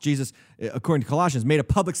cross. Jesus, according to Colossians, made a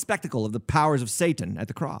public spectacle of the powers of Satan at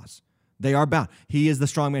the cross. They are bound. He is the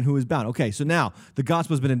strong man who is bound. Okay, so now the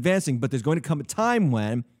gospel has been advancing, but there's going to come a time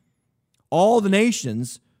when all the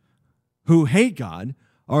nations who hate God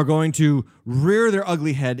are going to rear their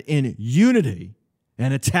ugly head in unity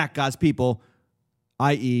and attack God's people,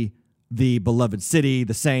 i.e., the beloved city,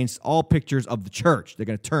 the saints, all pictures of the church. They're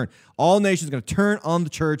going to turn. All nations are going to turn on the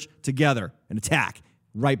church together and attack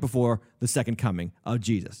right before the second coming of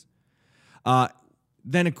Jesus.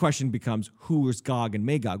 Then a question becomes, who is Gog and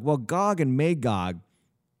Magog? Well, Gog and Magog,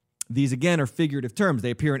 these again are figurative terms.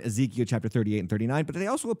 They appear in Ezekiel chapter 38 and 39, but they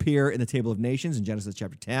also appear in the Table of Nations in Genesis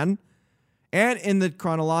chapter 10, and in the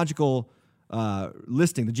chronological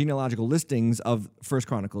listing, the genealogical listings of 1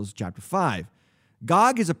 Chronicles chapter 5.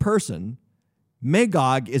 Gog is a person,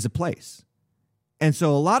 Magog is a place. And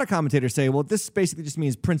so a lot of commentators say, well, this basically just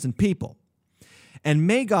means prince and people. And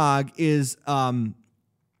Magog is a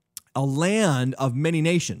land of many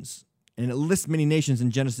nations. And it lists many nations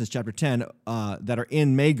in Genesis chapter 10 that are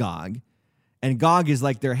in Magog. And Gog is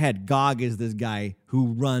like their head. Gog is this guy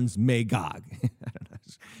who runs Magog. I don't know,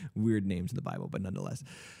 weird names in the Bible, but nonetheless.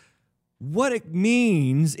 What it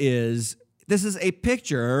means is this is a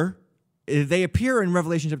picture. They appear in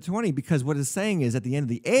Revelation chapter 20 because what it's saying is at the end of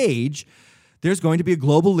the age, there's going to be a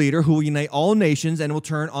global leader who will unite all nations and will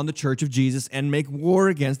turn on the church of Jesus and make war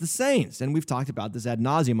against the saints. And we've talked about this ad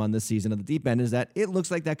nauseum on this season of The Deep End, is that it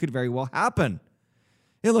looks like that could very well happen.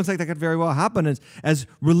 It looks like that could very well happen as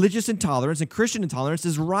religious intolerance and Christian intolerance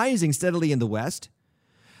is rising steadily in the West.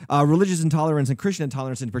 Religious intolerance and Christian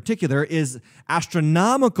intolerance in particular is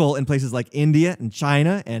astronomical in places like India and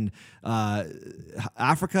China and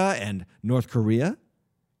Africa and North Korea,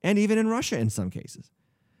 and even in Russia in some cases.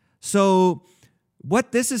 So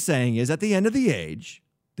what this is saying is at the end of the age,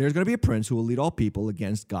 there's going to be a prince who will lead all people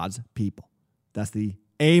against God's people. That's the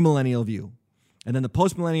amillennial view. And then the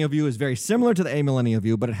post-millennial view is very similar to the amillennial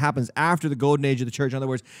view, but it happens after the golden age of the church. In other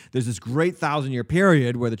words, there's this great 1,000-year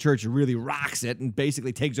period where the church really rocks it and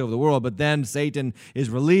basically takes over the world, but then Satan is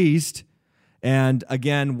released. And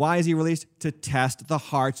again, why is he released? To test the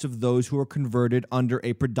hearts of those who are converted under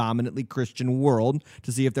a predominantly Christian world,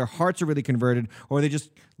 to see if their hearts are really converted or are they just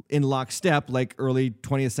in lockstep like early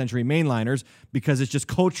 20th century mainliners because it's just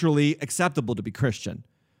culturally acceptable to be Christian.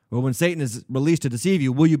 Well, when Satan is released to deceive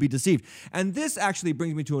you, will you be deceived? And this actually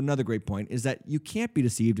brings me to another great point, is that you can't be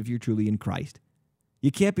deceived if you're truly in Christ.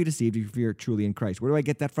 You can't be deceived if you're truly in Christ. Where do I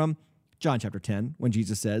get that from? John chapter 10, when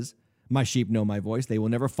Jesus says, "My sheep know my voice. They will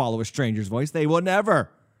never follow a stranger's voice." They will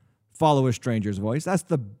never follow a stranger's voice. That's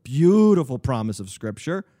the beautiful promise of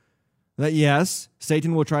Scripture. That yes,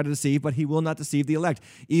 Satan will try to deceive, but he will not deceive the elect.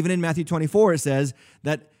 Even in Matthew 24, it says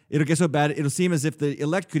that it'll get so bad, it'll seem as if the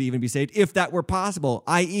elect could even be saved if that were possible,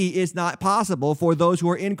 i.e., it's not possible for those who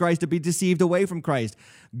are in Christ to be deceived away from Christ.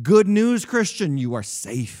 Good news, Christian, you are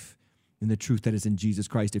safe in the truth that is in Jesus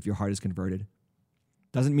Christ if your heart is converted.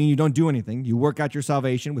 Doesn't mean you don't do anything. You work out your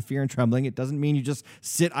salvation with fear and trembling. It doesn't mean you just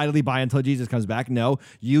sit idly by until Jesus comes back. No,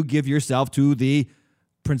 you give yourself to the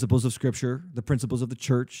principles of Scripture, the principles of the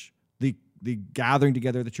church, the gathering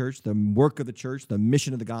together of the church, the work of the church, the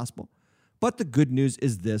mission of the gospel. But the good news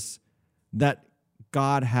is this, that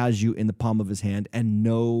God has you in the palm of his hand and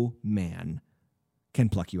no man can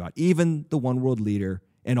pluck you out, even the one world leader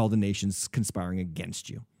and all the nations conspiring against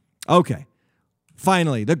you. Okay,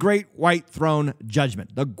 finally, the great white throne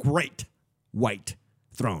judgment, the great white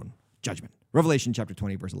throne judgment. Revelation chapter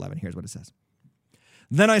 20, verse 11, here's what it says.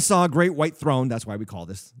 "Then I saw a great white throne," that's why we call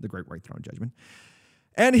this the great white throne judgment,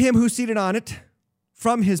 "and him who seated on it.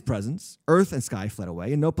 From his presence, earth and sky fled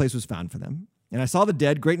away, and no place was found for them. And I saw the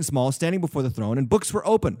dead, great and small, standing before the throne, and books were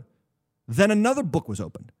opened. Then another book was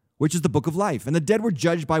opened, which is the book of life. And the dead were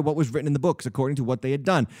judged by what was written in the books, according to what they had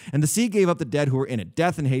done. And the sea gave up the dead who were in it.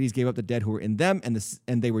 Death and Hades gave up the dead who were in them, and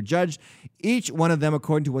they were judged, each one of them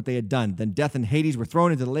according to what they had done. Then death and Hades were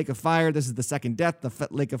thrown into the lake of fire. This is the second death, the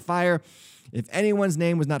lake of fire. If anyone's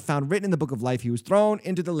name was not found written in the book of life, he was thrown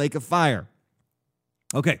into the lake of fire."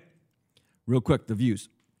 Okay, real quick, the views.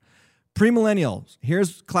 Premillennials.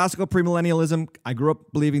 Here's classical premillennialism. I grew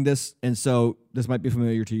up believing this, and so this might be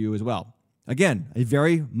familiar to you as well. Again, a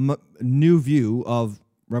very new view of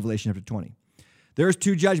Revelation chapter 20. There's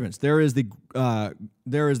two judgments. There is the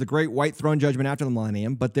great white throne judgment after the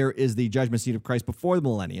millennium, but there is the judgment seat of Christ before the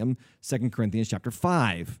millennium, 2 Corinthians chapter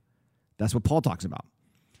 5. That's what Paul talks about.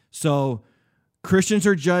 So Christians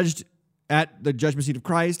are judged at the judgment seat of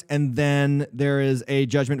Christ, and then there is a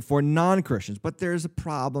judgment for non-Christians. But there's a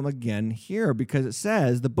problem again here, because it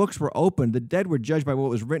says the books were opened, the dead were judged by what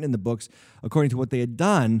was written in the books according to what they had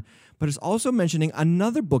done, but it's also mentioning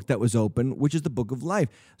another book that was open, which is the book of life.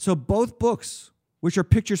 So both books, which are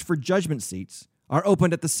pictures for judgment seats, are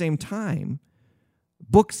opened at the same time.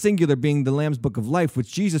 Book singular being the Lamb's book of life,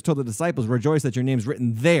 which Jesus told the disciples, "Rejoice that your name's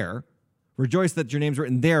written there." Rejoice that your name's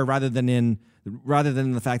written there rather than in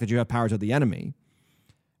the fact that you have powers of the enemy.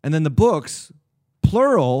 And then the books,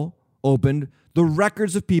 plural, opened, the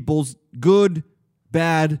records of people's good,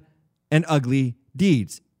 bad, and ugly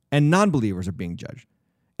deeds. And non-believers are being judged.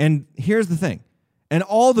 And here's the thing. And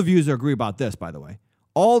all the views agree about this, by the way.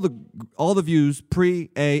 All the views, pre-,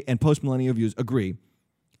 A, and post-millennial views agree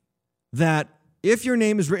that if your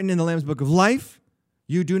name is written in the Lamb's book of life,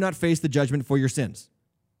 you do not face the judgment for your sins.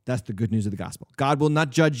 That's the good news of the gospel. God will not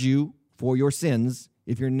judge you for your sins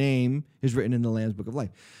if your name is written in the Lamb's book of life.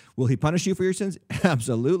 Will he punish you for your sins?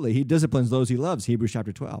 Absolutely. He disciplines those he loves, Hebrews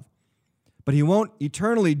chapter 12. But he won't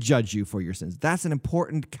eternally judge you for your sins. That's an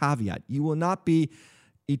important caveat. You will not be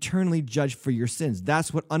eternally judged for your sins.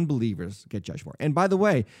 That's what unbelievers get judged for. And by the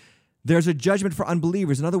way, there's a judgment for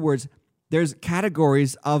unbelievers. In other words, there's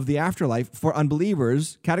categories of the afterlife for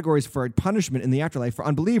unbelievers, categories for punishment in the afterlife for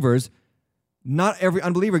unbelievers. Not every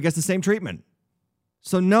unbeliever gets the same treatment.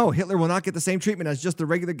 So no, Hitler will not get the same treatment as just the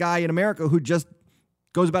regular guy in America who just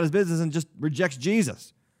goes about his business and just rejects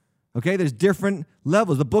Jesus. Okay, there's different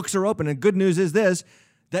levels. The books are open, and good news is this,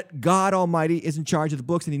 that God Almighty is in charge of the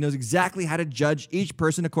books, and he knows exactly how to judge each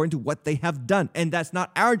person according to what they have done. And that's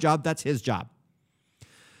not our job, that's his job.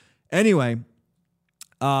 Anyway,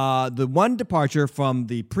 the one departure from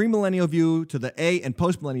the premillennial view to the A and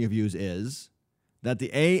postmillennial views is that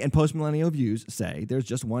the A and postmillennial views say there's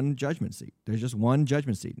just one judgment seat. There's just one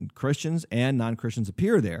judgment seat. And Christians and non-Christians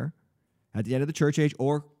appear there at the end of the church age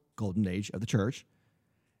or golden age of the church.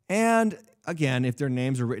 And again, if their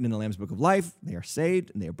names are written in the Lamb's book of life, they are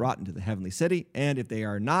saved and they are brought into the heavenly city. And if they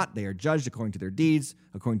are not, they are judged according to their deeds,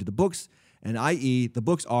 according to the books. And i.e., the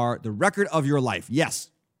books are the record of your life.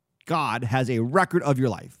 Yes, God has a record of your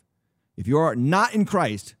life. If you're not in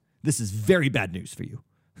Christ, this is very bad news for you.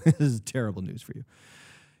 This is terrible news for you.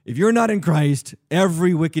 If you're not in Christ,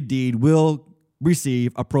 every wicked deed will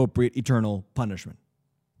receive appropriate eternal punishment.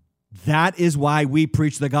 That is why we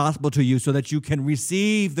preach the gospel to you, so that you can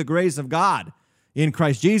receive the grace of God in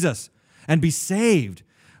Christ Jesus and be saved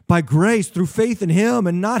by grace through faith in him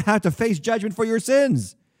and not have to face judgment for your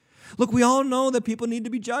sins. Look, we all know that people need to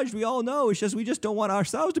be judged. We all know. It's just we just don't want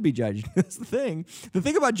ourselves to be judged. That's the thing. The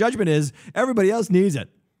thing about judgment is everybody else needs it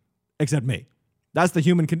except me. That's the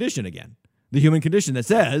human condition again. The human condition that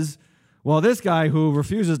says, well, this guy who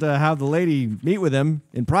refuses to have the lady meet with him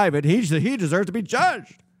in private, he deserves to be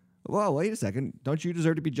judged. Well, wait a second. Don't you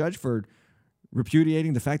deserve to be judged for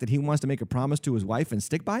repudiating the fact that he wants to make a promise to his wife and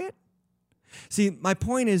stick by it? See, my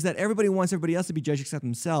point is that everybody wants everybody else to be judged except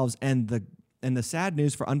themselves, and the sad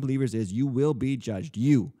news for unbelievers is you will be judged.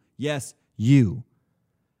 You. Yes, you.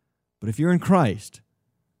 But if you're in Christ,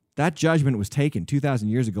 that judgment was taken 2,000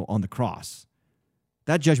 years ago on the cross.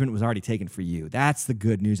 That judgment was already taken for you. That's the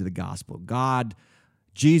good news of the gospel. God,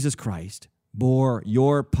 Jesus Christ, bore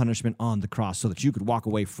your punishment on the cross so that you could walk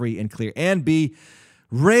away free and clear and be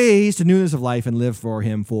raised to newness of life and live for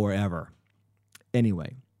him forever.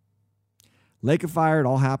 Anyway, lake of fire, it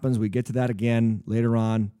all happens. We get to that again later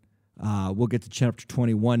on. We'll get to chapter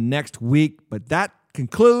 21 next week, but that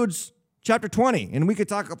concludes chapter 20. And we could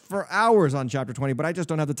talk for hours on chapter 20, but I just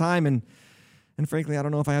don't have the time, and frankly, I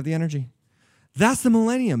don't know if I have the energy. That's the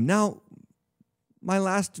millennium. Now, my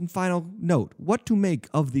last and final note, what to make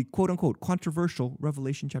of the quote-unquote controversial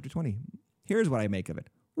Revelation chapter 20. Here's what I make of it.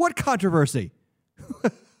 What controversy?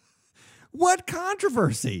 What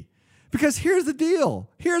controversy? Because here's the deal.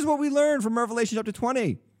 Here's what we learned from Revelation chapter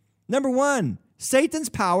 20. Number one, Satan's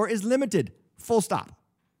power is limited. Full stop.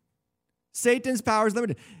 Satan's power is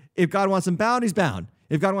limited. If God wants him bound, he's bound.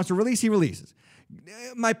 If God wants to release, he releases.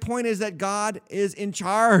 My point is that God is in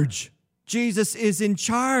charge. Jesus is in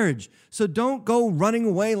charge. So don't go running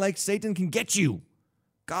away like Satan can get you.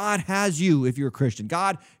 God has you if you're a Christian.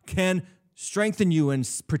 God can strengthen you and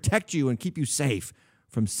protect you and keep you safe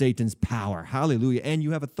from Satan's power. Hallelujah. And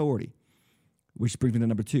you have authority. Which brings me to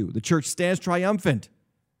number two. The church stands triumphant.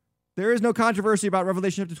 There is no controversy about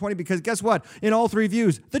Revelation chapter 20 because guess what? In all three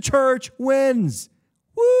views, the church wins.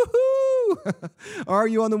 Woohoo! Are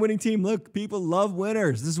you on the winning team? Look, people love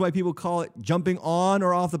winners. This is why people call it jumping on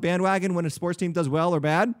or off the bandwagon when a sports team does well or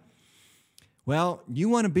bad. Well, you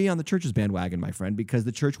want to be on the church's bandwagon, my friend, because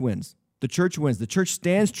the church wins. The church wins. The church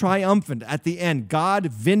stands triumphant at the end. God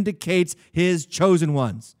vindicates his chosen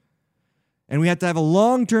ones. And we have to have a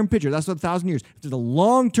long-term picture. That's what 1,000 years. It's a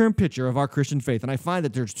long-term picture of our Christian faith. And I find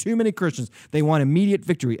that there's too many Christians, they want immediate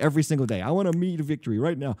victory every single day. I want immediate victory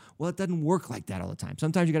right now. Well, it doesn't work like that all the time.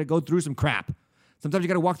 Sometimes you got to go through some crap. Sometimes you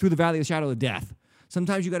got to walk through the valley of the shadow of death.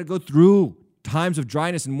 Sometimes you got to go through times of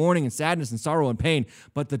dryness and mourning and sadness and sorrow and pain.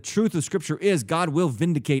 But the truth of Scripture is God will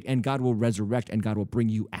vindicate and God will resurrect and God will bring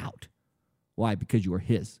you out. Why? Because you are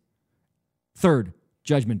his. Third,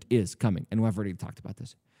 judgment is coming. And we've already talked about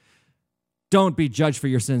this. Don't be judged for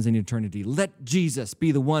your sins in eternity. Let Jesus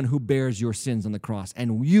be the one who bears your sins on the cross,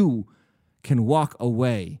 and you can walk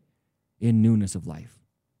away in newness of life.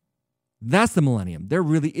 That's the millennium. There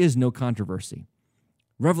really is no controversy.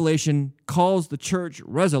 Revelation calls the church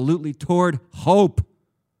resolutely toward hope,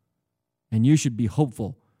 and you should be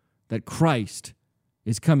hopeful that Christ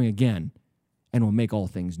is coming again and will make all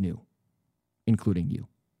things new, including you.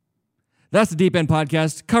 That's the Deep End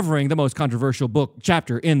Podcast, covering the most controversial book,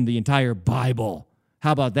 chapter in the entire Bible.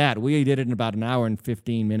 How about that? We did it in about an hour and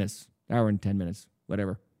 15 minutes, hour and 10 minutes,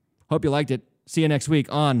 whatever. Hope you liked it. See you next week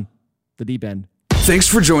on The Deep End. Thanks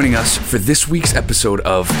for joining us for this week's episode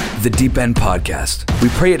of The Deep End Podcast. We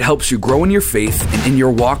pray it helps you grow in your faith and in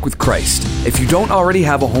your walk with Christ. If you don't already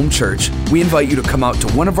have a home church, we invite you to come out to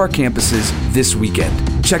one of our campuses this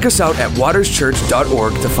weekend. Check us out at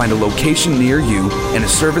waterschurch.org to find a location near you and a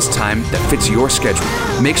service time that fits your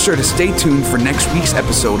schedule. Make sure to stay tuned for next week's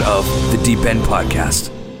episode of The Deep End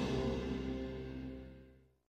Podcast.